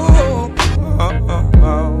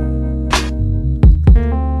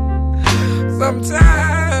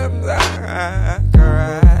 Sometimes I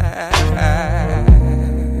cry.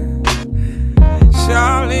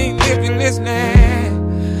 Charlene, if you're listening,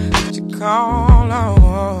 would you call on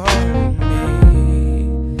me?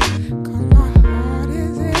 'Cause my heart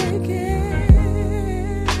is aching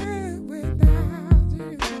without you.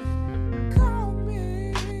 Call me.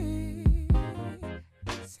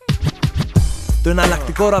 Το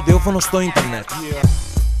εναλλακτικό ραδιόφωνο στο ίντερνετ.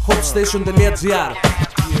 Hotstation.gr